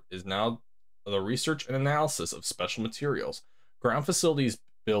Stewart is now the research and analysis of special materials. Ground facilities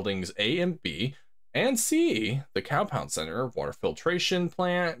buildings A and B and C, the compound center, water filtration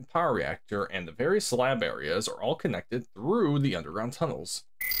plant, power reactor, and the various lab areas are all connected through the underground tunnels.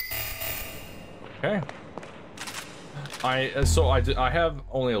 Okay. I have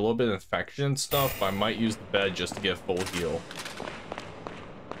only a little bit of infection stuff, but I might use the bed just to get full heal.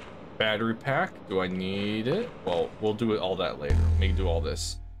 Battery pack, do I need it? Well, we'll do it all that later. Let me do all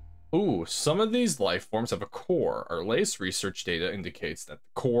this. Ooh, some of these life forms have a core. Our latest research data indicates that the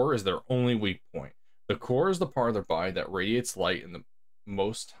core is their only weak point. The core is the part of their body that radiates light, and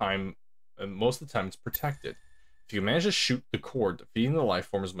most of the time it's protected. If you manage to shoot the core, defeating the life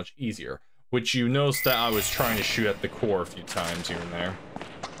form is much easier. Which you noticed that I was trying to shoot at the core a few times here and there.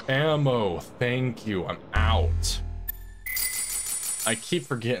 Ammo, thank you, I'm out. I keep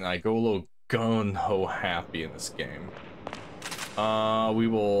forgetting I go a little gun-ho happy in this game. We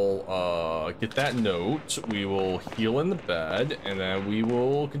will get that note, we will heal in the bed, and then we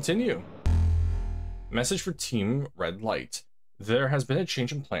will continue. Message for Team Red Light. There has been a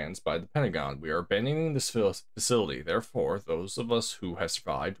change in plans by the Pentagon. We are abandoning this facility. Therefore, those of us who have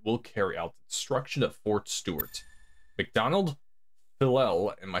survived will carry out the destruction of Fort Stewart. McDonald,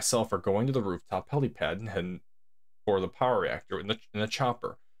 Philel, and myself are going to the rooftop helipad and heading for the power reactor in the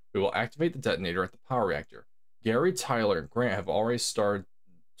chopper. We will activate the detonator at the power reactor. Gary, Tyler, and Grant have already started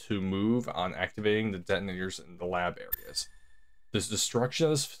to move on activating the detonators in the lab areas. This destruction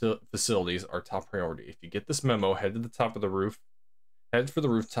of this facility is our top priority. If you get this memo, head to the top of the roof. Head for the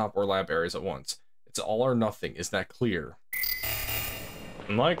rooftop or lab areas at once. It's all or nothing. Is that clear?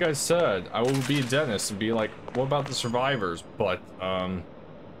 And like I said, I will be Dennis and be like, what about the survivors? But,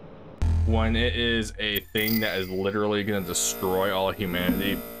 when it is a thing that is literally going to destroy all of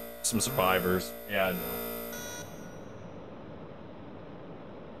humanity, some survivors, yeah, I know.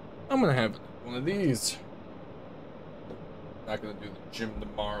 I'm going to have one of these. Not going to do the gym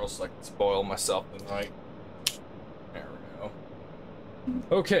tomorrow so I can spoil myself tonight. There we go.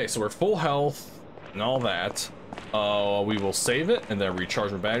 Okay, so we're full health and all that. We will save it and then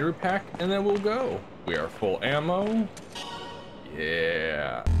recharge my battery pack and then we'll go. We are full ammo.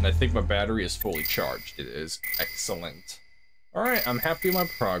 Yeah, and I think my battery is fully charged. It is excellent. Alright, I'm happy with my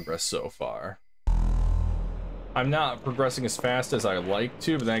progress so far. I'm not progressing as fast as I like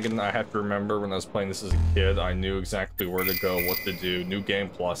to, but then again, I have to remember when I was playing this as a kid, I knew exactly where to go, what to do. New Game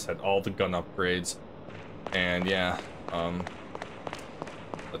Plus had all the gun upgrades. And yeah,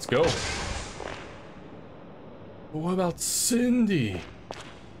 let's go. What about Cindy?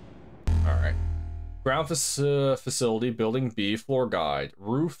 Alright. Ground facility, building B, floor guide,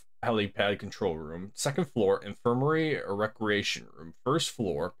 roof, helipad control room, second floor, infirmary, recreation room, first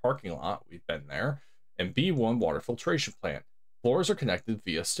floor, parking lot, we've been there, and B1 water filtration plant. Floors are connected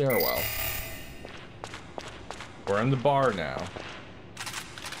via stairwell. We're in the bar now.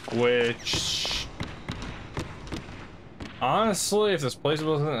 Which... honestly, if this place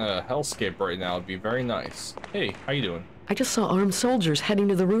wasn't a hellscape right now, it'd be very nice. Hey, how you doing? I just saw armed soldiers heading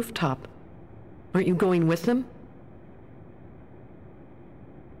to the rooftop. Aren't you going with them?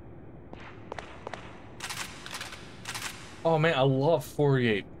 Oh man, I love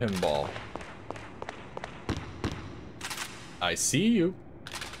 48 pinball. I see you.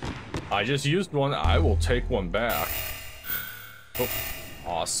 I just used one. I will take one back. Oh,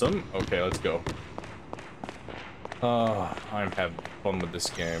 awesome. Okay, let's go. I'm having fun with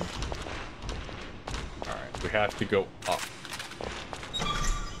this game. Alright, we have to go up.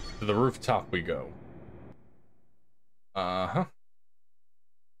 To the rooftop we go. Uh-huh.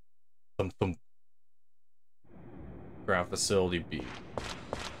 Thump thump. Ground facility B.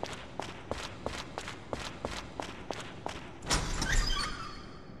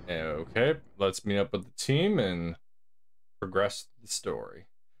 Okay, let's meet up with the team and progress the story.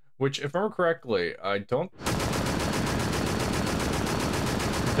 Which, if I remember correctly, I don't...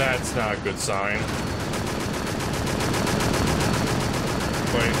 That's not a good sign.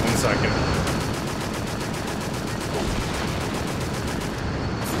 Wait, 1 second.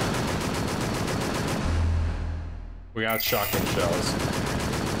 We got shotgun shells.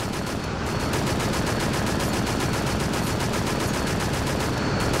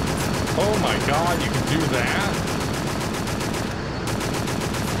 Oh my god, you can do that?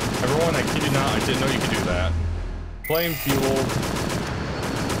 Everyone, I kid you not, I didn't know you could do that. Flame fueled.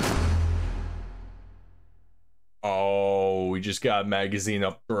 Oh, we just got a magazine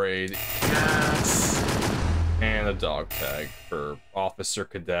upgrade. Yes! And a dog tag for Officer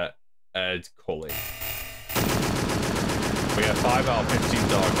Cadet Ed Coley. We have 5 out of 15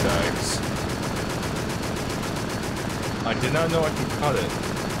 dog tags. I did not know I could cut it.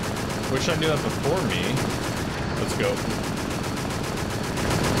 Wish I knew that before me. Let's go.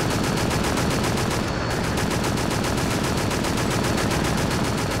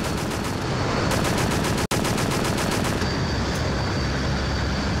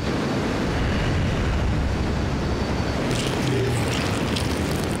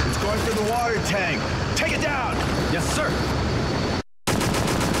 It's going for the water tank. Take it down. Yes, sir.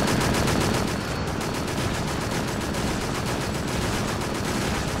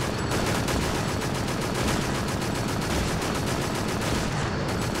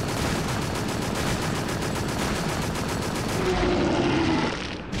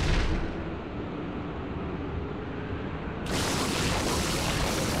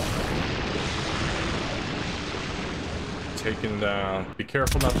 Taken down. Be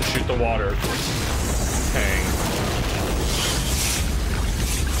careful not to shoot the water tank.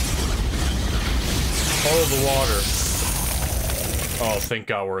 Oh, the water. Oh, thank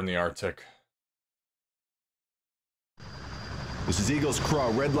God we're in the Arctic. This is Eagles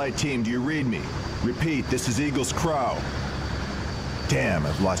Crow. Red light team, do you read me? Repeat, this is Eagles Crow. Damn,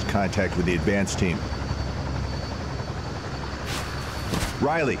 I've lost contact with the advance team.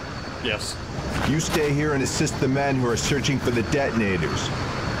 Riley. Yes. You stay here and assist the men who are searching for the detonators.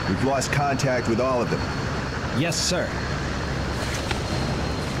 We've lost contact with all of them. Yes, sir.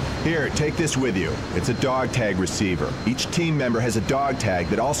 Here, take this with you. It's a dog tag receiver. Each team member has a dog tag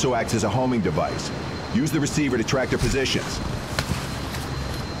that also acts as a homing device. Use the receiver to track their positions.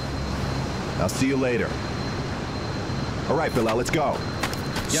 I'll see you later. All right, Bilal, let's go.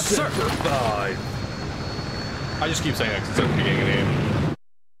 Yes, sir. Bye. I just keep saying that because it's at the beginning of the game.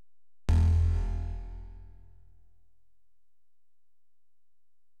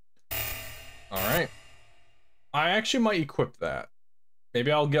 Alright. I actually might equip that.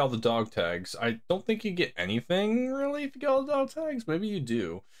 Maybe I'll get all the dog tags. I don't think you get anything, really, if you get all the dog tags. Maybe you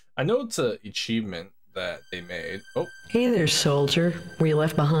do. I know it's an achievement that they made. Oh. Hey there, soldier. Were you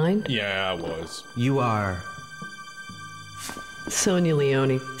left behind? Yeah, I was. You are... Sonia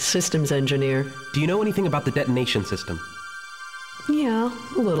Leone, systems engineer. Do you know anything about the detonation system? Yeah,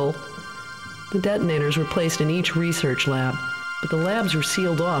 a little. The detonators were placed in each research lab, but the labs were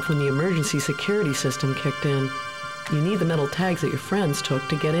sealed off when the emergency security system kicked in. You need the metal tags that your friends took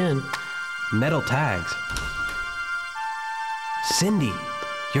to get in. Metal tags? Cindy,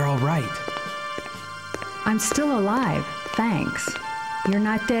 you're all right. I'm still alive, thanks. You're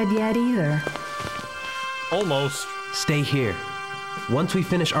not dead yet either. Almost. Stay here. Once we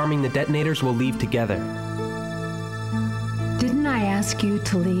finish arming the detonators, we'll leave together. Didn't I ask you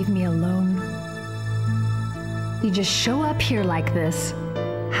to leave me alone? You just show up here like this.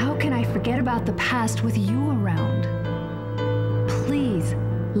 How can I forget about the past with you around? Please,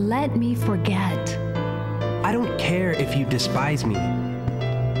 let me forget. I don't care if you despise me.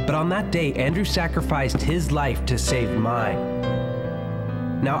 But on that day, Andrew sacrificed his life to save mine.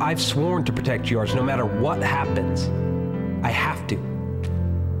 Now, I've sworn to protect yours no matter what happens. I have to.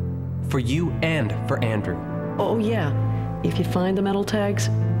 For you and for Andrew. Oh, yeah. If you find the metal tags,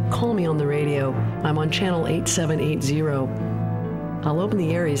 call me on the radio. I'm on channel 8780. I'll open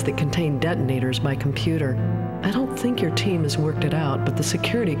the areas that contain detonators by computer. I don't think your team has worked it out, but the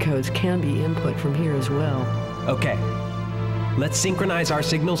security codes can be input from here as well. Okay. Let's synchronize our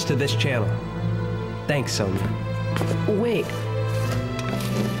signals to this channel. Thanks, Sonia. Wait.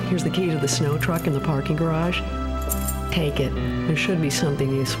 Here's the key to the snow truck in the parking garage. Take it. There should be something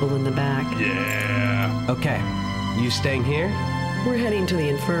useful in the back. Yeah. Okay. You staying here? We're heading to the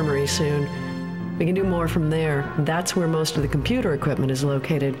infirmary soon. We can do more from there. That's where most of the computer equipment is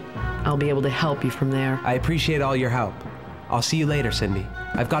located. I'll be able to help you from there. I appreciate all your help. I'll see you later, Cindy.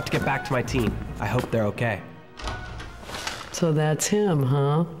 I've got to get back to my team. I hope they're okay. So that's him,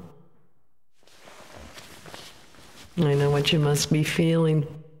 huh? I know what you must be feeling.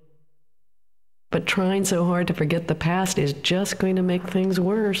 But trying so hard to forget the past is just going to make things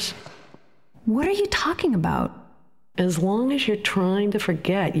worse. What are you talking about? As long as you're trying to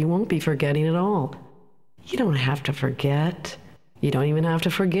forget, you won't be forgetting at all. You don't have to forget. You don't even have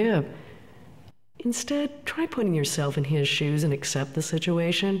to forgive. Instead, try putting yourself in his shoes and accept the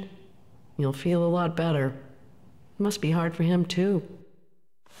situation. You'll feel a lot better. It must be hard for him, too.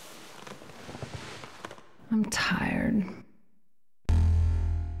 I'm tired.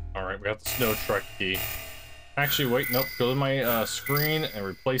 Alright, we got the snow truck key. Actually, wait, nope. Go to my screen and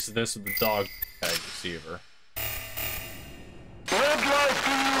replace this with the dog tag receiver. Red light,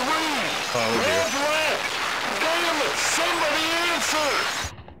 do you read? Oh, Red dear. light! Damn it! Somebody answer!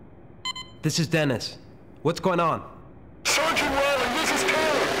 This is Dennis. What's going on? Sergeant Riley, this is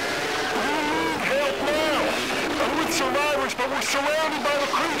Taylor. We need help now. I'm with survivors, but we're surrounded by the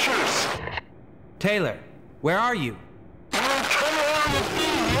creatures. Taylor, where are you? We're in Tunnel Area B, the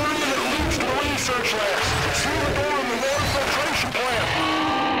area that leads to the research labs. See the door in the water filtration plant.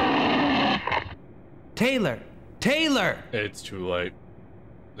 Taylor! Taylor! It's too late.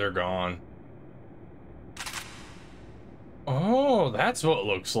 They're gone. Oh, that's what it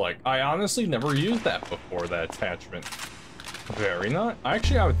looks like. I honestly never used that before, that attachment. Very nice.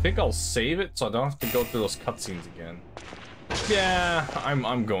 Actually, I would think I'll save it so I don't have to go through those cutscenes again. Yeah,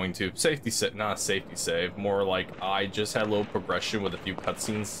 I'm going to. Not a safety save. More like I just had a little progression with a few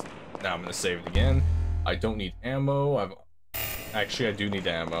cutscenes. Now I'm going to save it again. I don't need ammo. Actually, I do need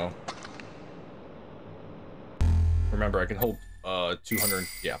ammo. Remember, I can hold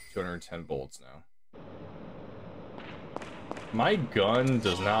 210 bullets now. My gun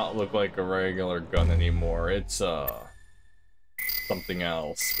does not look like a regular gun anymore. It's something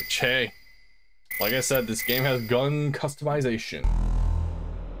else. Which, hey, like I said, this game has gun customization.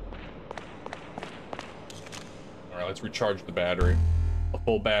 Alright, let's recharge the battery. A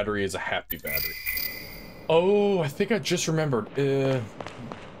full battery is a happy battery. Oh, I think I just remembered. In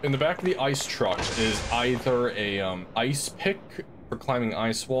the back of the ice truck is either a ice pick for climbing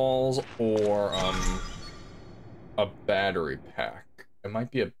ice walls or a battery pack. It might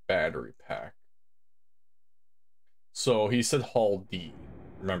be a battery pack. So he said Hall D.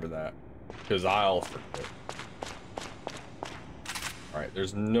 Remember that, because I'll forget. Alright,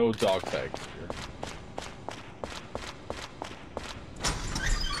 there's no dog tags here.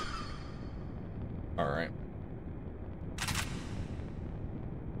 Alright.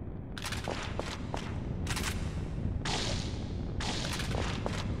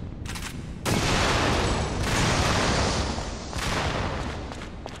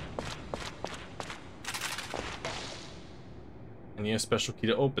 I need a special key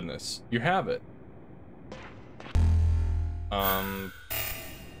to open this. You have it.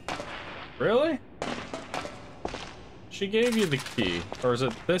 Really? She gave you the key. Or is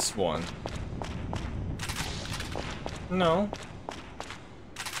it this one? No.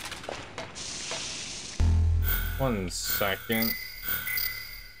 1 second.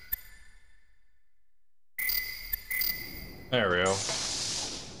 There we go.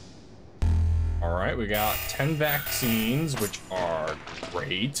 Alright, we got 10 vaccines, which are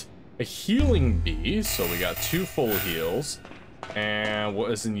great. A healing bee, so we got 2 full heals. And what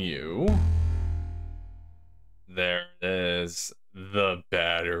is in you? There it is. The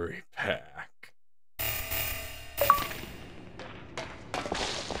battery pack.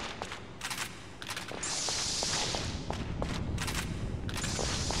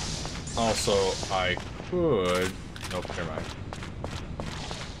 Also, I could... Nope, never mind.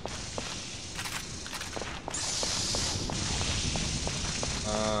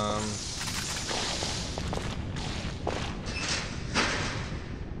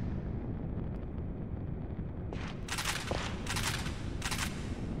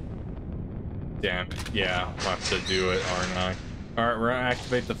 Damn it. Yeah, I'll have to do it, aren't I? Alright, we're gonna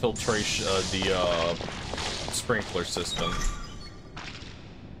activate the filtration, sprinkler system.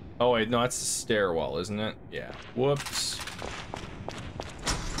 Oh wait, no, that's the stairwell, isn't it? Yeah. Whoops.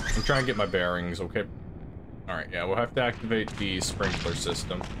 I'm trying to get my bearings, okay? Alright, yeah, we'll have to activate the sprinkler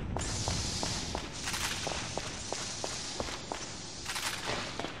system.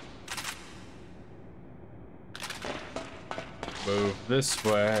 Move this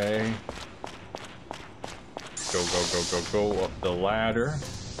way. Go, go, go, go, go up the ladder.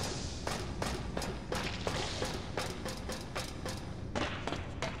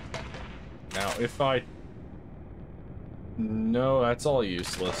 Now, if I... No, that's all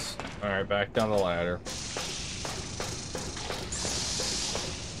useless. Alright, back down the ladder.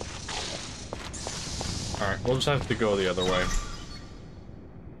 Alright, we'll just have to go the other way.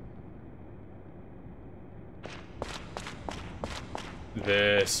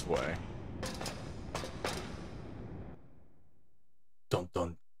 This way. Dun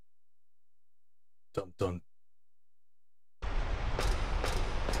dun. Dun dun.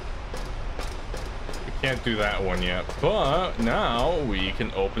 We can't do that one yet, but now we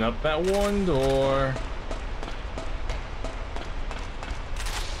can open up that one door.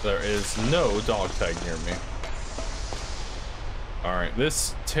 There is no dog tag near me. Alright,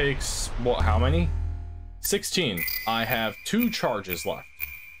 this takes, what, how many? 16. I have 2 charges left.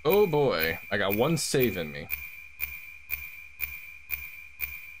 Oh boy, I got 1 save in me.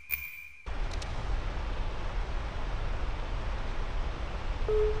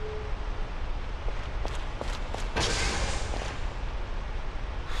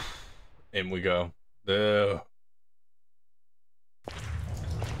 In we go.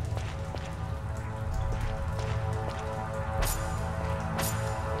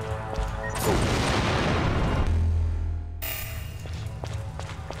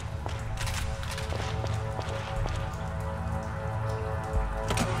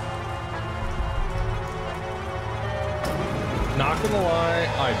 Not gonna lie,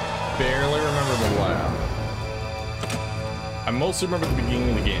 I barely remember the lab. I mostly remember the beginning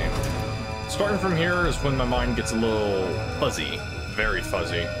of the game. Starting from here is when my mind gets a little fuzzy, very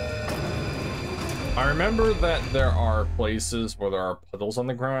fuzzy. I remember that there are places where there are puddles on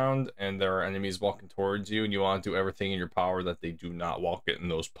the ground and there are enemies walking towards you, and you want to do everything in your power that they do not walk in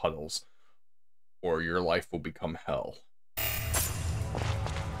those puddles, or your life will become hell.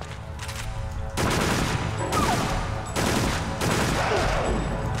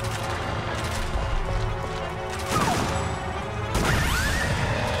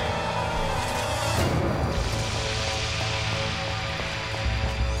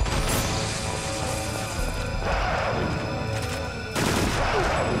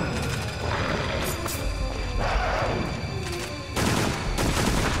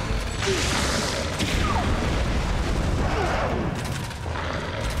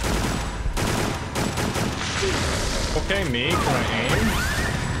 Okay, me, can I aim?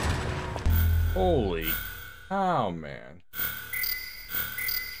 Holy cow, man.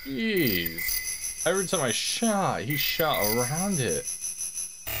 Jeez. Every time I shot, he shot around it.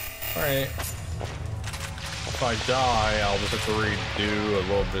 Alright. If I die, I'll just have to redo a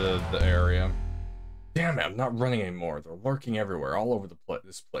little bit of the area. Damn it, I'm not running anymore. They're lurking everywhere, all over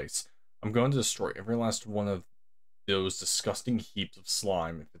this place. I'm going to destroy every last one of those disgusting heaps of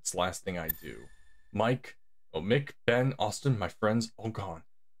slime if it's the last thing I do. Mike... Oh, Mick, Ben, Austin, my friends, all gone.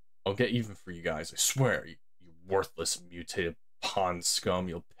 I'll get even for you guys, I swear. You worthless, mutated pond scum,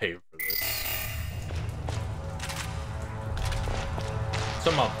 you'll pay for this.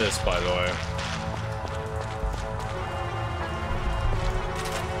 Sum up this, by the way.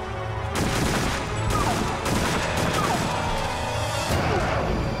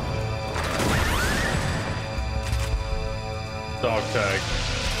 Dog tag.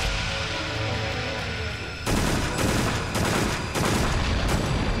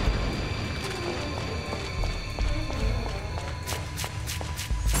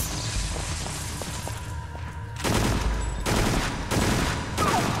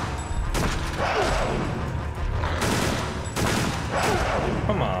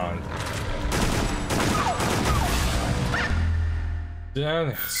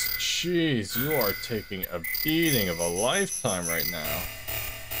 Dennis, jeez, you are taking a beating of a lifetime right now.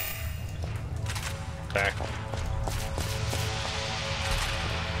 Back.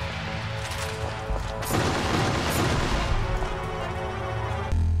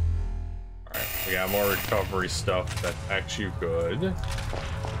 Alright, we got more recovery stuff that's actually good.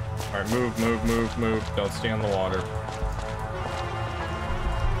 Alright, move, move, move, move. Don't stay on the water.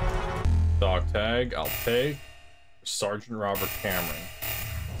 Dog tag, I'll take. Sergeant Robert Cameron.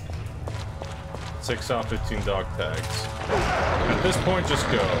 6 out of 15 dog tags. At this point, just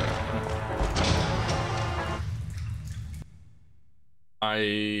go.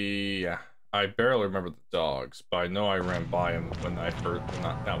 I barely remember the dogs, but I know I ran by them when I first,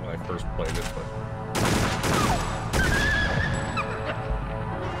 not when I first played it, but.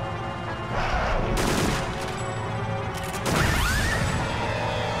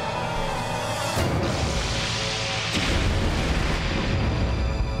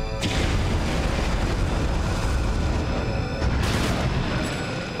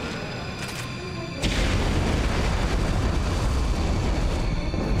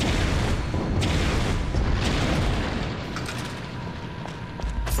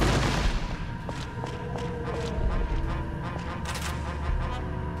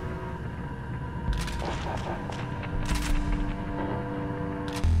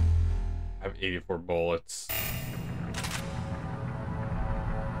 I have 84 bullets.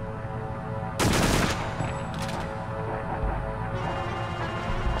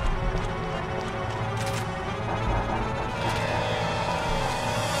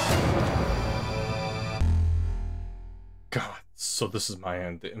 God, so this is my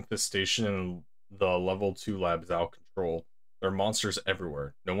end. The infestation in the level 2 lab is out of control. There are monsters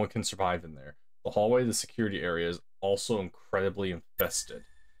everywhere. No one can survive in there. The hallway to the security area is also incredibly infested.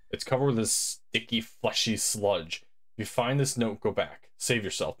 It's covered with this sticky, fleshy sludge. If you find this note, go back. Save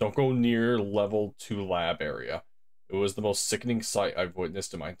yourself. Don't go near level 2 lab area. It was the most sickening sight I've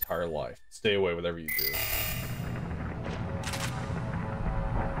witnessed in my entire life. Stay away, whatever you do.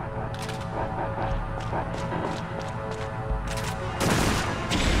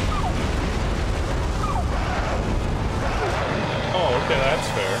 Oh, okay, that's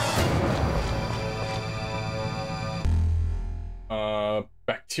fair.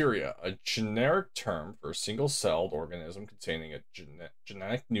 Bacteria, a generic term for a single-celled organism containing a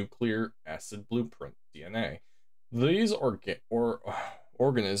genetic nucleic acid blueprint, DNA. These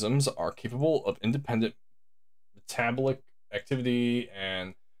organisms are capable of independent metabolic activity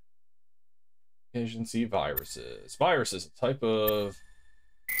and agency. Viruses. Virus is a type of...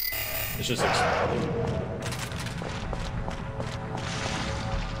 It's just...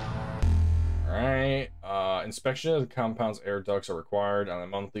 Alright, inspection of the compound's air ducts are required on a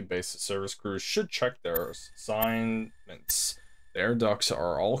monthly basis. Service crews should check their assignments. The air ducts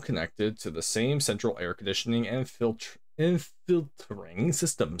are all connected to the same central air conditioning and filtering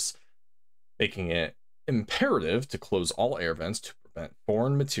systems, making it imperative to close all air vents to prevent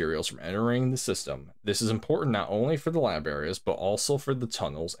foreign materials from entering the system. This is important not only for the lab areas, but also for the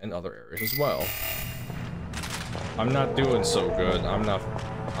tunnels and other areas as well. I'm not doing so good.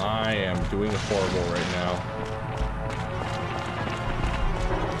 I am doing horrible right now.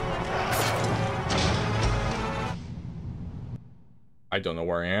 I don't know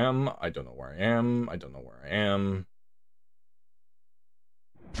where I am. I don't know where I am. I don't know where I am.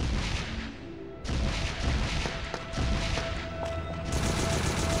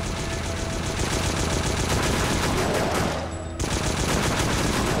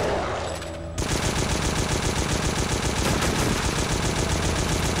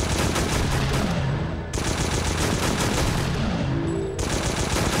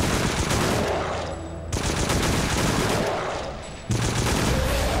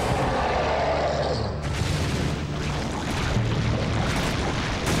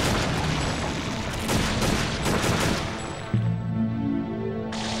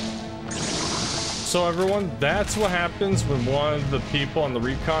 So everyone, that's what happens when one of the people on the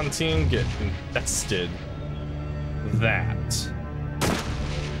recon team get infested. That.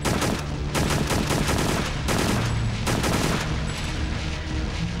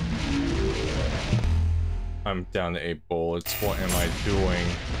 I'm down to 8 bullets. What am I doing?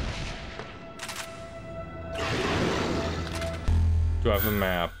 Do I have a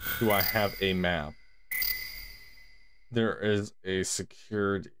map? Do I have a map? There is a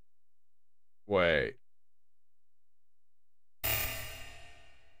secured... Wait.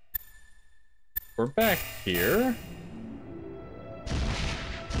 We're back here?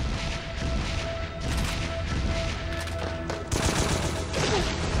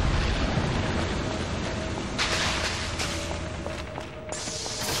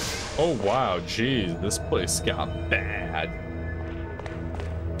 Oh wow, geez, this place got bad.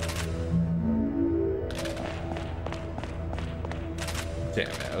 Damn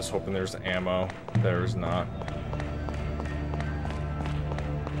it, I was hoping there's ammo. There's not.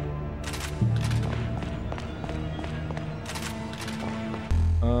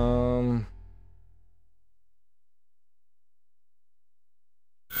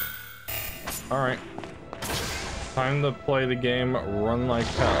 Alright. Time to play the game Run Like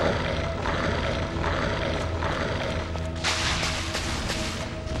Hell.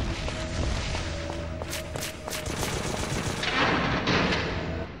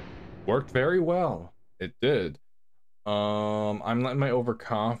 Worked very well. It did. I'm letting my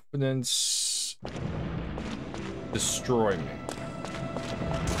overconfidence destroy me.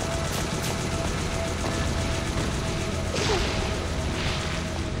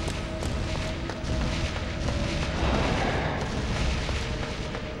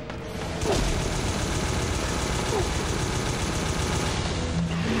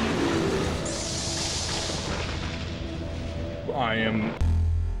 I am...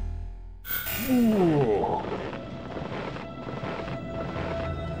 Ooh.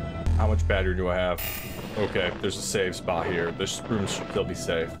 How much battery do I have? Okay, there's a save spot here. This room should still be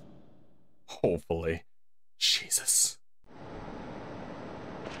safe. Hopefully. Jesus.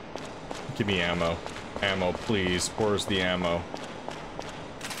 Give me ammo. Ammo, please. Where's the ammo?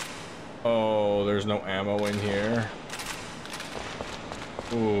 Oh, there's no ammo in here.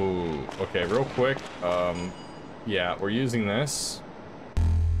 Ooh. Okay, real quick. Yeah, we're using this.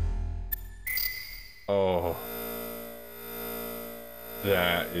 Oh.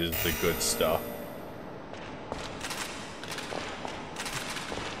 That is the good stuff.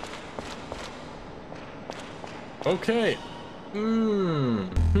 Okay.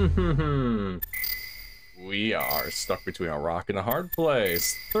 We are stuck between a rock and a hard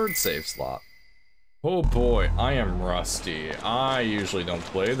place. Third save slot. Oh boy, I am rusty. I usually don't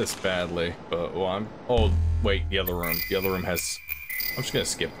play this badly, but well, I'm... Oh, wait, the other room. The other room has... I'm just gonna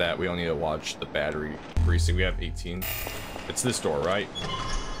skip that. We don't need to watch the battery greasing. We have 18. It's this door, right?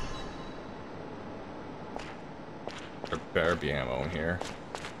 There better be ammo in here.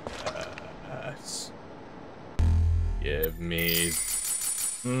 Yes. Give me...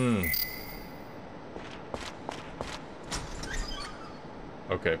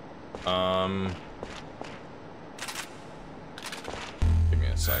 Okay. Give me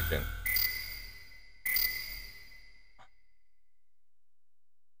a second.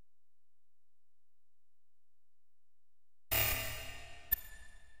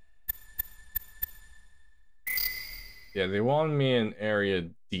 Yeah, they wanted me in area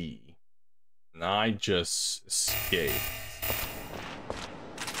D. And I just escaped.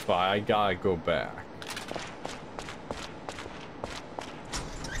 But I gotta go back.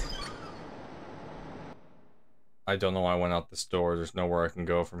 I don't know why I went out this door. There's nowhere I can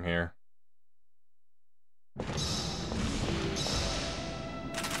go from here.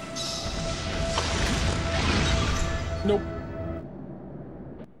 Nope.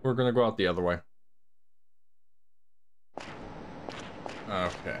 We're gonna go out the other way.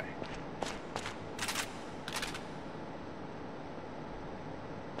 Okay.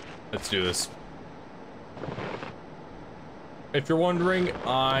 Let's do this. If you're wondering,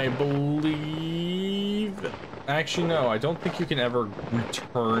 I believe... Actually, no, I don't think you can ever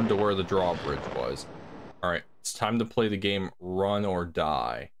return to where the drawbridge was. Alright, it's time to play the game Run or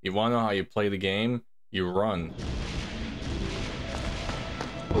Die. You wanna know how you play the game? You run.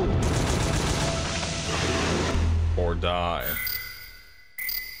 Or die.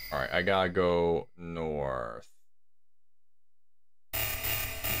 Alright, I gotta go north.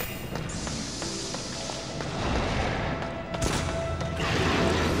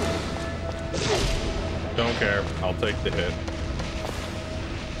 Don't care. I'll take the hit.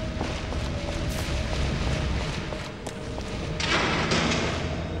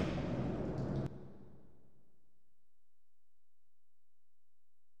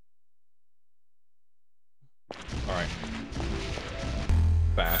 All right.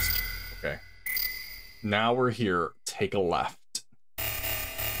 Fast. Okay. Now we're here. Take a left.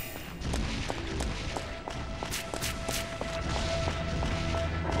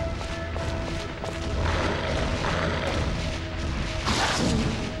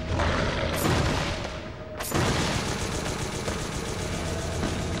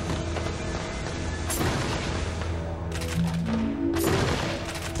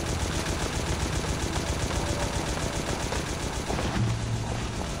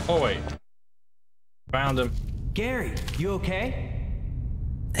 Oh wait. Found him. Gary, you okay?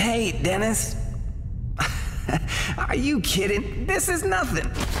 Hey, Dennis. Are you kidding? This is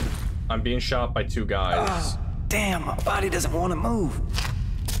nothing. I'm being shot by two guys. Oh, damn, my body doesn't want to move.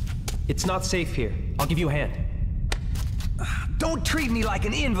 It's not safe here. I'll give you a hand. Don't treat me like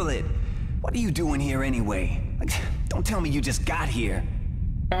an invalid. What are you doing here anyway? Like, don't tell me you just got here.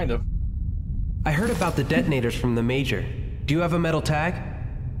 Kind of. I heard about the detonators from the Major. Do you have a metal tag?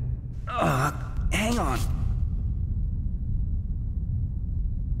 Hang on.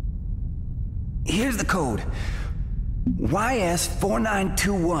 Here's the code.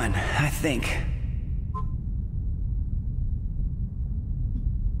 YS4921, I think.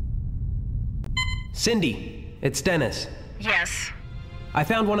 Cindy, it's Dennis. Yes. I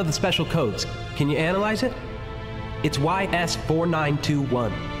found one of the special codes. Can you analyze it? It's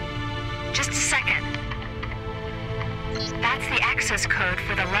YS4921. Just a second. That's the access code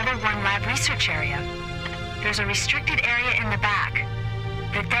for the Level 1 lab research area. There's a restricted area in the back.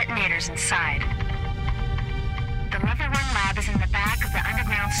 The detonator's inside. The Level 1 lab is in the back of the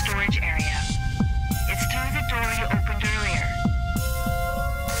underground storage area. It's through the door you opened earlier.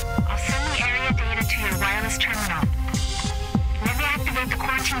 I'll send the area data to your wireless terminal. Let me activate the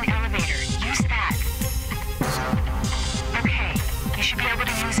quarantine elevator. Use that. Okay, you should be able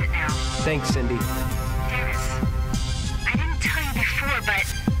to use it now. Thanks, Cindy. Dennis, I didn't tell you before, but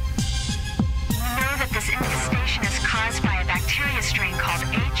you know that this infestation is caused by a bacteria strain called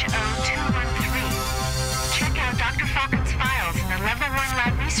HO213. Check out Dr. Falcon's files in the Level 1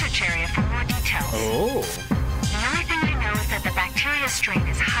 lab research area for more details. Oh. The only thing I know is that the bacteria strain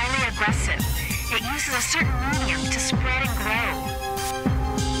is highly aggressive. It uses a certain medium to spread and grow.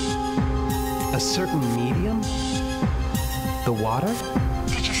 A certain medium? The water?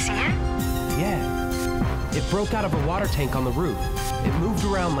 Did you see it? Yeah. It broke out of a water tank on the roof. It moved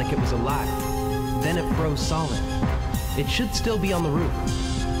around like it was alive. Then it froze solid. It should still be on the roof.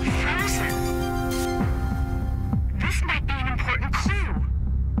 Frozen? This might be an important clue.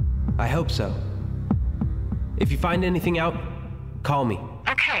 I hope so. If you find anything out, call me.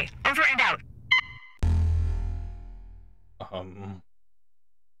 Okay, over and out.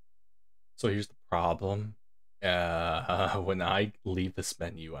 So here's the problem. When I leave this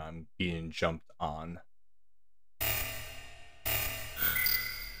menu, I'm being jumped on.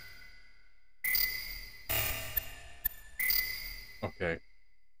 Okay.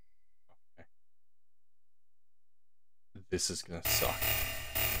 This is gonna suck.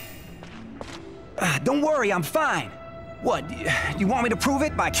 Don't worry, I'm fine. What, you want me to prove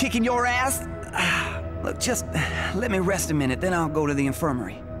it by kicking your ass? Look, just let me rest a minute, then I'll go to the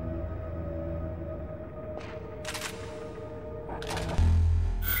infirmary.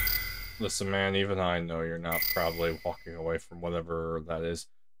 Listen, man, even I know you're not probably walking away from whatever that is.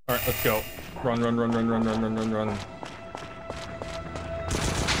 Alright, let's go. Run, run, run, run, run, run, run, run, run.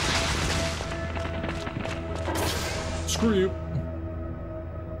 Screw you.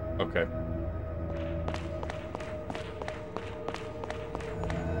 Okay.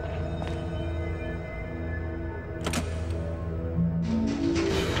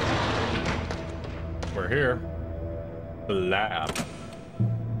 We're here. The lab.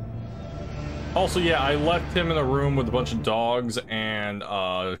 Also, yeah, I left him in a room with a bunch of dogs and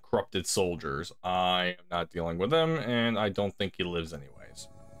corrupted soldiers. I am not dealing with him, and I don't think he lives anyways.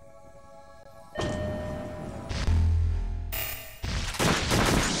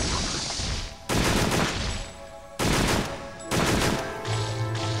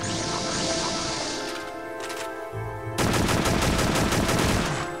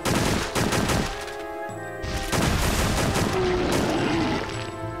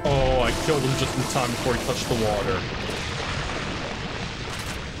 Killed him just in time before he touched the water.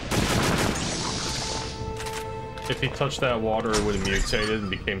 If he touched that water, it would have mutated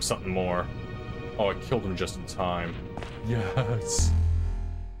and became something more. Oh, I killed him just in time. Yes.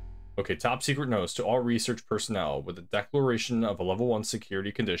 Okay, top secret notice to all research personnel. With the declaration of a level 1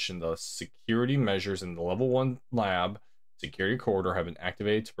 security condition, the security measures in the level 1 lab security corridor have been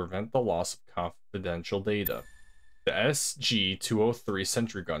activated to prevent the loss of confidential data. The SG-203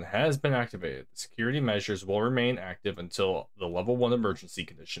 sentry gun has been activated. The security measures will remain active until the level 1 emergency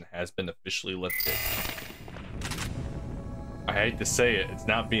condition has been officially lifted. I hate to say it, it's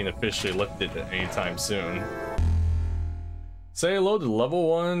not being officially lifted anytime soon. Say hello to the level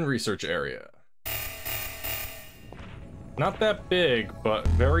 1 research area. Not that big, but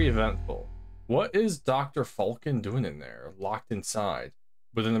very eventful. What is Dr. Falcon doing in there, locked inside?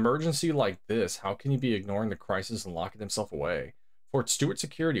 With an emergency like this, how can he be ignoring the crisis and locking himself away? Fort Stewart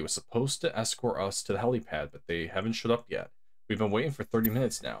Security was supposed to escort us to the helipad, but they haven't showed up yet. We've been waiting for 30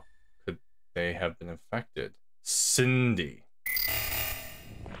 minutes now. Could they have been infected? Cindy.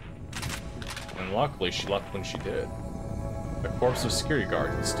 And luckily, she left when she did. The corpse of a security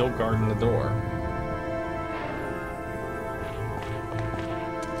guard is still guarding the door.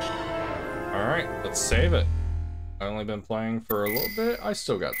 Alright, let's save it. I've only been playing for a little bit. I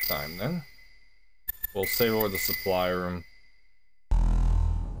still got time then. We'll save over the supply room.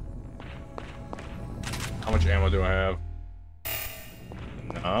 How much ammo do I have?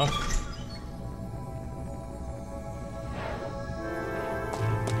 Enough.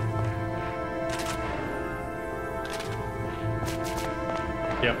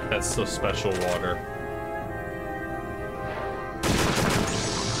 Yep, that's the special water.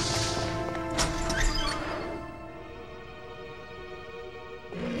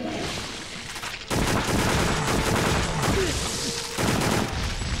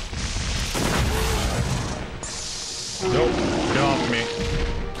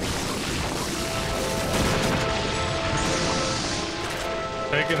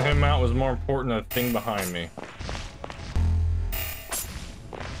 Taking him out was more important than the thing behind me.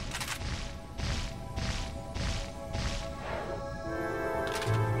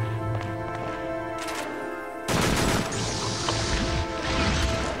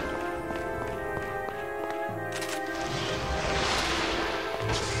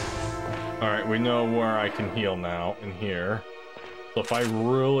 Alright, we know where I can heal now, in here. So if I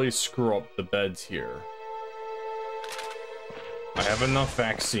really screw up the beds here... I have enough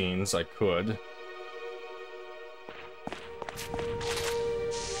vaccines, I could.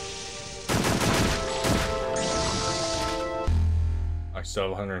 I still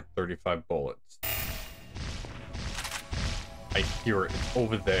have 135 bullets. I hear it, it's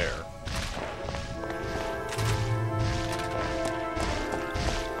over there.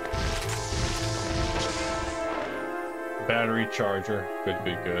 Battery charger,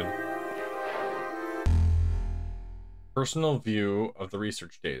 good. Personal view of the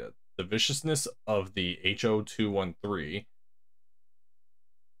research data. The viciousness of the HO213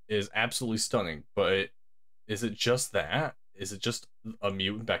 is absolutely stunning, but is it just that? Is it just a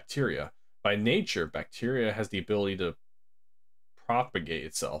mutant bacteria? By nature, bacteria has the ability to propagate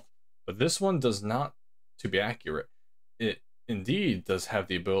itself, but this one does not, to be accurate. It indeed does have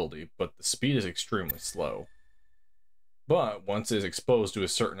the ability, but the speed is extremely slow. But once it is exposed to a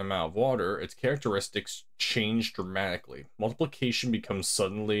certain amount of water, its characteristics change dramatically. Multiplication becomes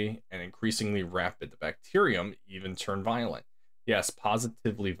suddenly and increasingly rapid. The bacterium even turn violent. Yes,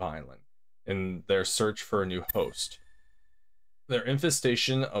 positively violent in their search for a new host. Their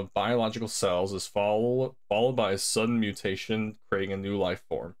infestation of biological cells is followed by a sudden mutation, creating a new life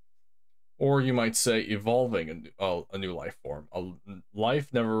form. Or you might say evolving a new life form. A life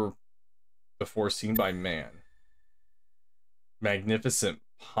never before seen by man. Magnificent.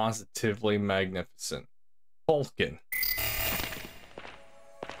 Positively magnificent. Vulcan.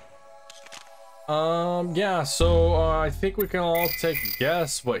 Yeah, so I think we can all take a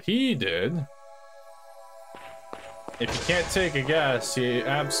guess what he did. If you can't take a guess, he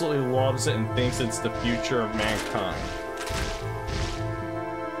absolutely loves it and thinks it's the future of mankind.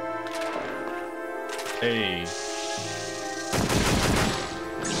 Hey.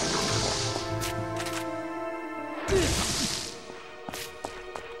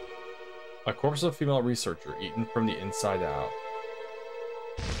 A corpse of a female researcher eaten from the inside out.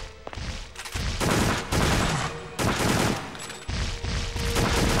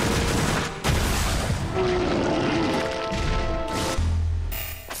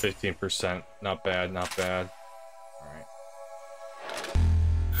 %, not bad, not bad.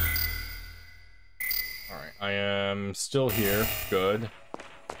 Alright, I am still here, good.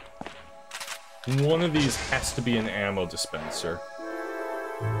 One of these has to be an ammo dispenser.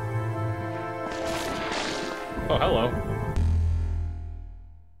 Oh, hello.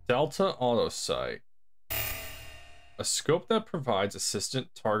 Delta Auto Sight. A scope that provides assistant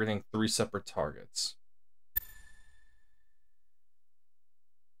targeting 3 separate targets.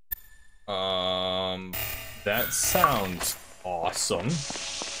 That sounds awesome.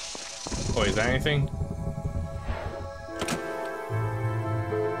 Oh, is that anything?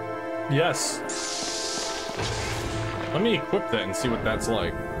 Yes. Let me equip that and see what that's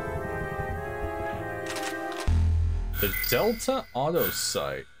like. The Delta Auto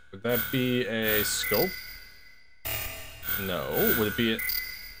Sight. Would that be a scope? No. Would it be a...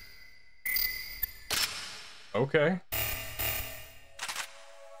 Okay.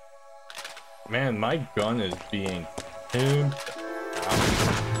 Man, my gun is being pimped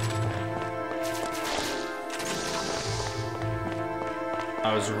out.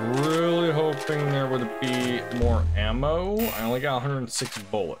 I was really hoping there would be more ammo. I only got 106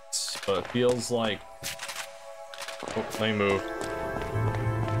 bullets, but it feels like... Oh, let me move.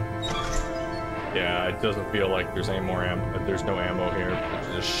 Yeah, it doesn't feel like there's any more ammo. There's no ammo here, which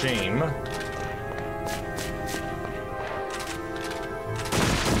is a shame.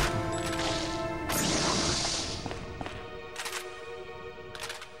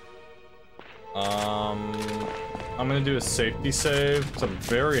 I'm gonna do a safety save, because I'm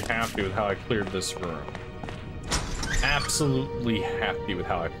very happy with how I cleared this room. Absolutely happy with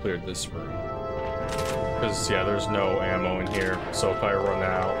how I cleared this room. Because, yeah, there's no ammo in here, so if I run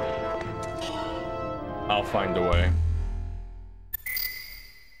out, I'll find a way.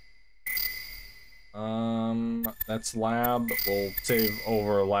 That's lab. We'll save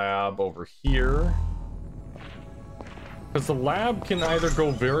over lab over here. Because the lab can either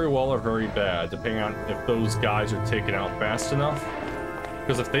go very well or very bad, depending on if those guys are taken out fast enough.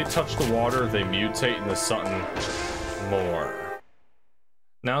 Because if they touch the water, they mutate into something more.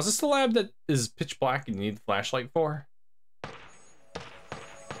 Now, is this the lab that is pitch black and you need the flashlight for?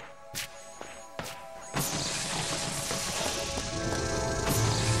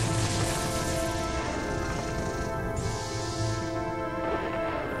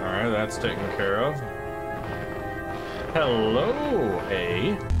 that's taken care of. Hello,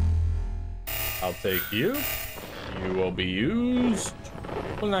 A. I'll take you. You will be used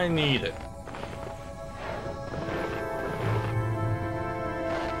when I need it.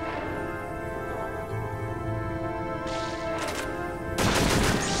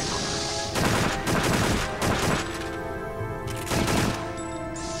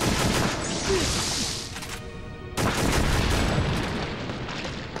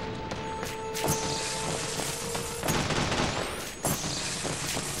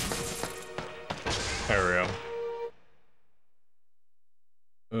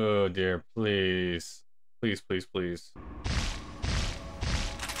 Oh dear, please. Please, please, please.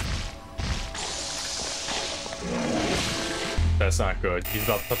 That's not good. He's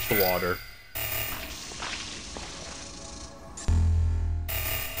about to touch the water.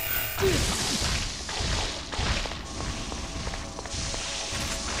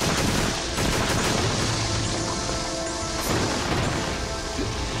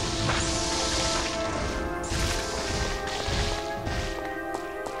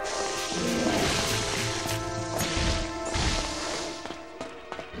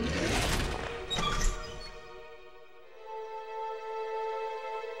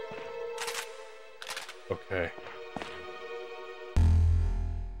 Okay.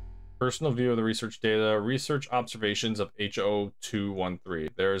 Personal view of the research data. Research observations of HO213.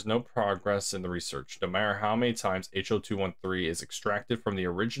 There is no progress in the research. No matter how many times HO213 is extracted from the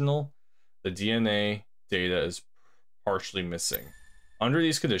original, the DNA data is partially missing. Under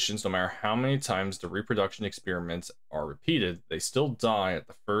these conditions, no matter how many times the reproduction experiments are repeated, they still die at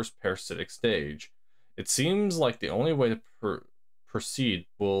the first parasitic stage. It seems like the only way to proceed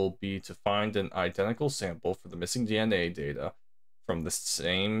will be to find an identical sample for the missing DNA data from the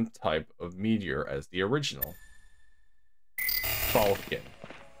same type of meteor as the original. Falcon.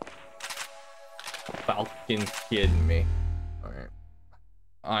 Falcon kidding me. Alright.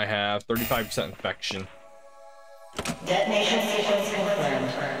 I have 35% infection. Detonation sequence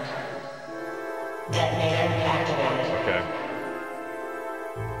confirmed. Detonator activated. Okay.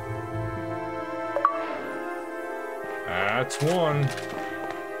 That's one.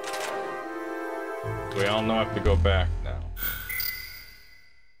 We all know I have to go back now.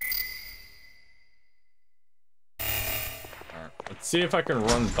 Alright, let's see if I can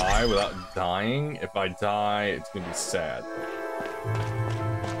run by without dying. If I die, it's gonna be sad.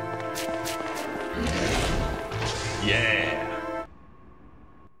 Yeah!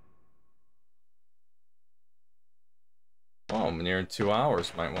 Oh, I'm near 2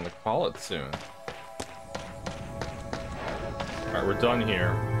 hours. Might want to call it soon. Alright, we're done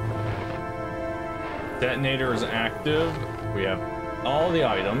here. Detonator is active. We have all the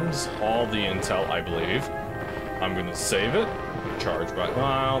items, all the intel, I believe. I'm gonna save it. Charge, but well,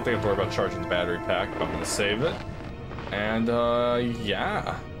 I don't think I have to worry about charging the battery pack, but I'm gonna save it. And,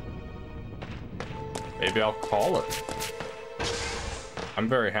 yeah. Maybe I'll call it. I'm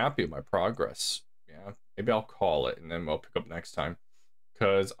very happy with my progress. Yeah, maybe I'll call it, and then we'll pick up next time.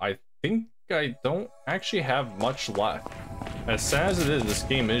 Because I think I don't actually have much left. As sad as it is, this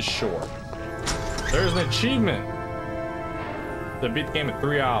game is short. There's an achievement to beat the game in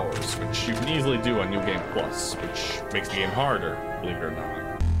 3 hours, which you can easily do on New Game Plus, which makes the game harder, believe it or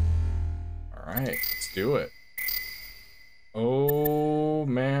not. Alright, let's do it. Oh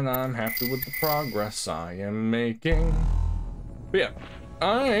man, I'm happy with the progress I am making. But yeah,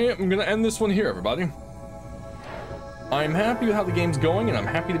 I am gonna end this one here, everybody. I'm happy with how the game's going, and I'm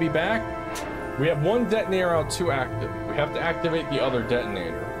happy to be back. We have one detonator out, 2 active. We have to activate the other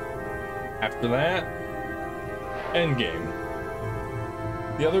detonator. After that, end game.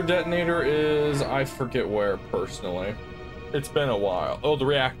 The other detonator is, I forget where personally. It's been a while. Oh, the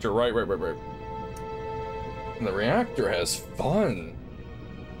reactor, right. And the reactor has fun.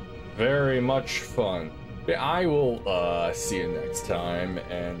 Very much fun. But I will see you next time.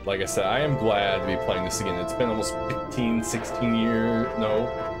 And like I said, I am glad to be playing this again. It's been almost 15, 16 years. No.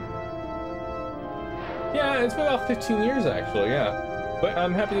 Yeah, it's been about 15 years actually, yeah. But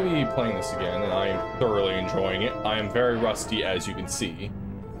I'm happy to be playing this again, and I am thoroughly enjoying it. I am very rusty, as you can see.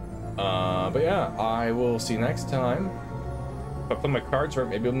 But yeah, I will see you next time. If I play my cards right,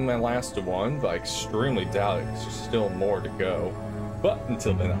 maybe it'll be my last one, but I extremely doubt it, because there's still more to go. But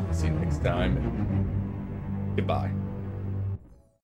until then, I'll see you next time. Goodbye.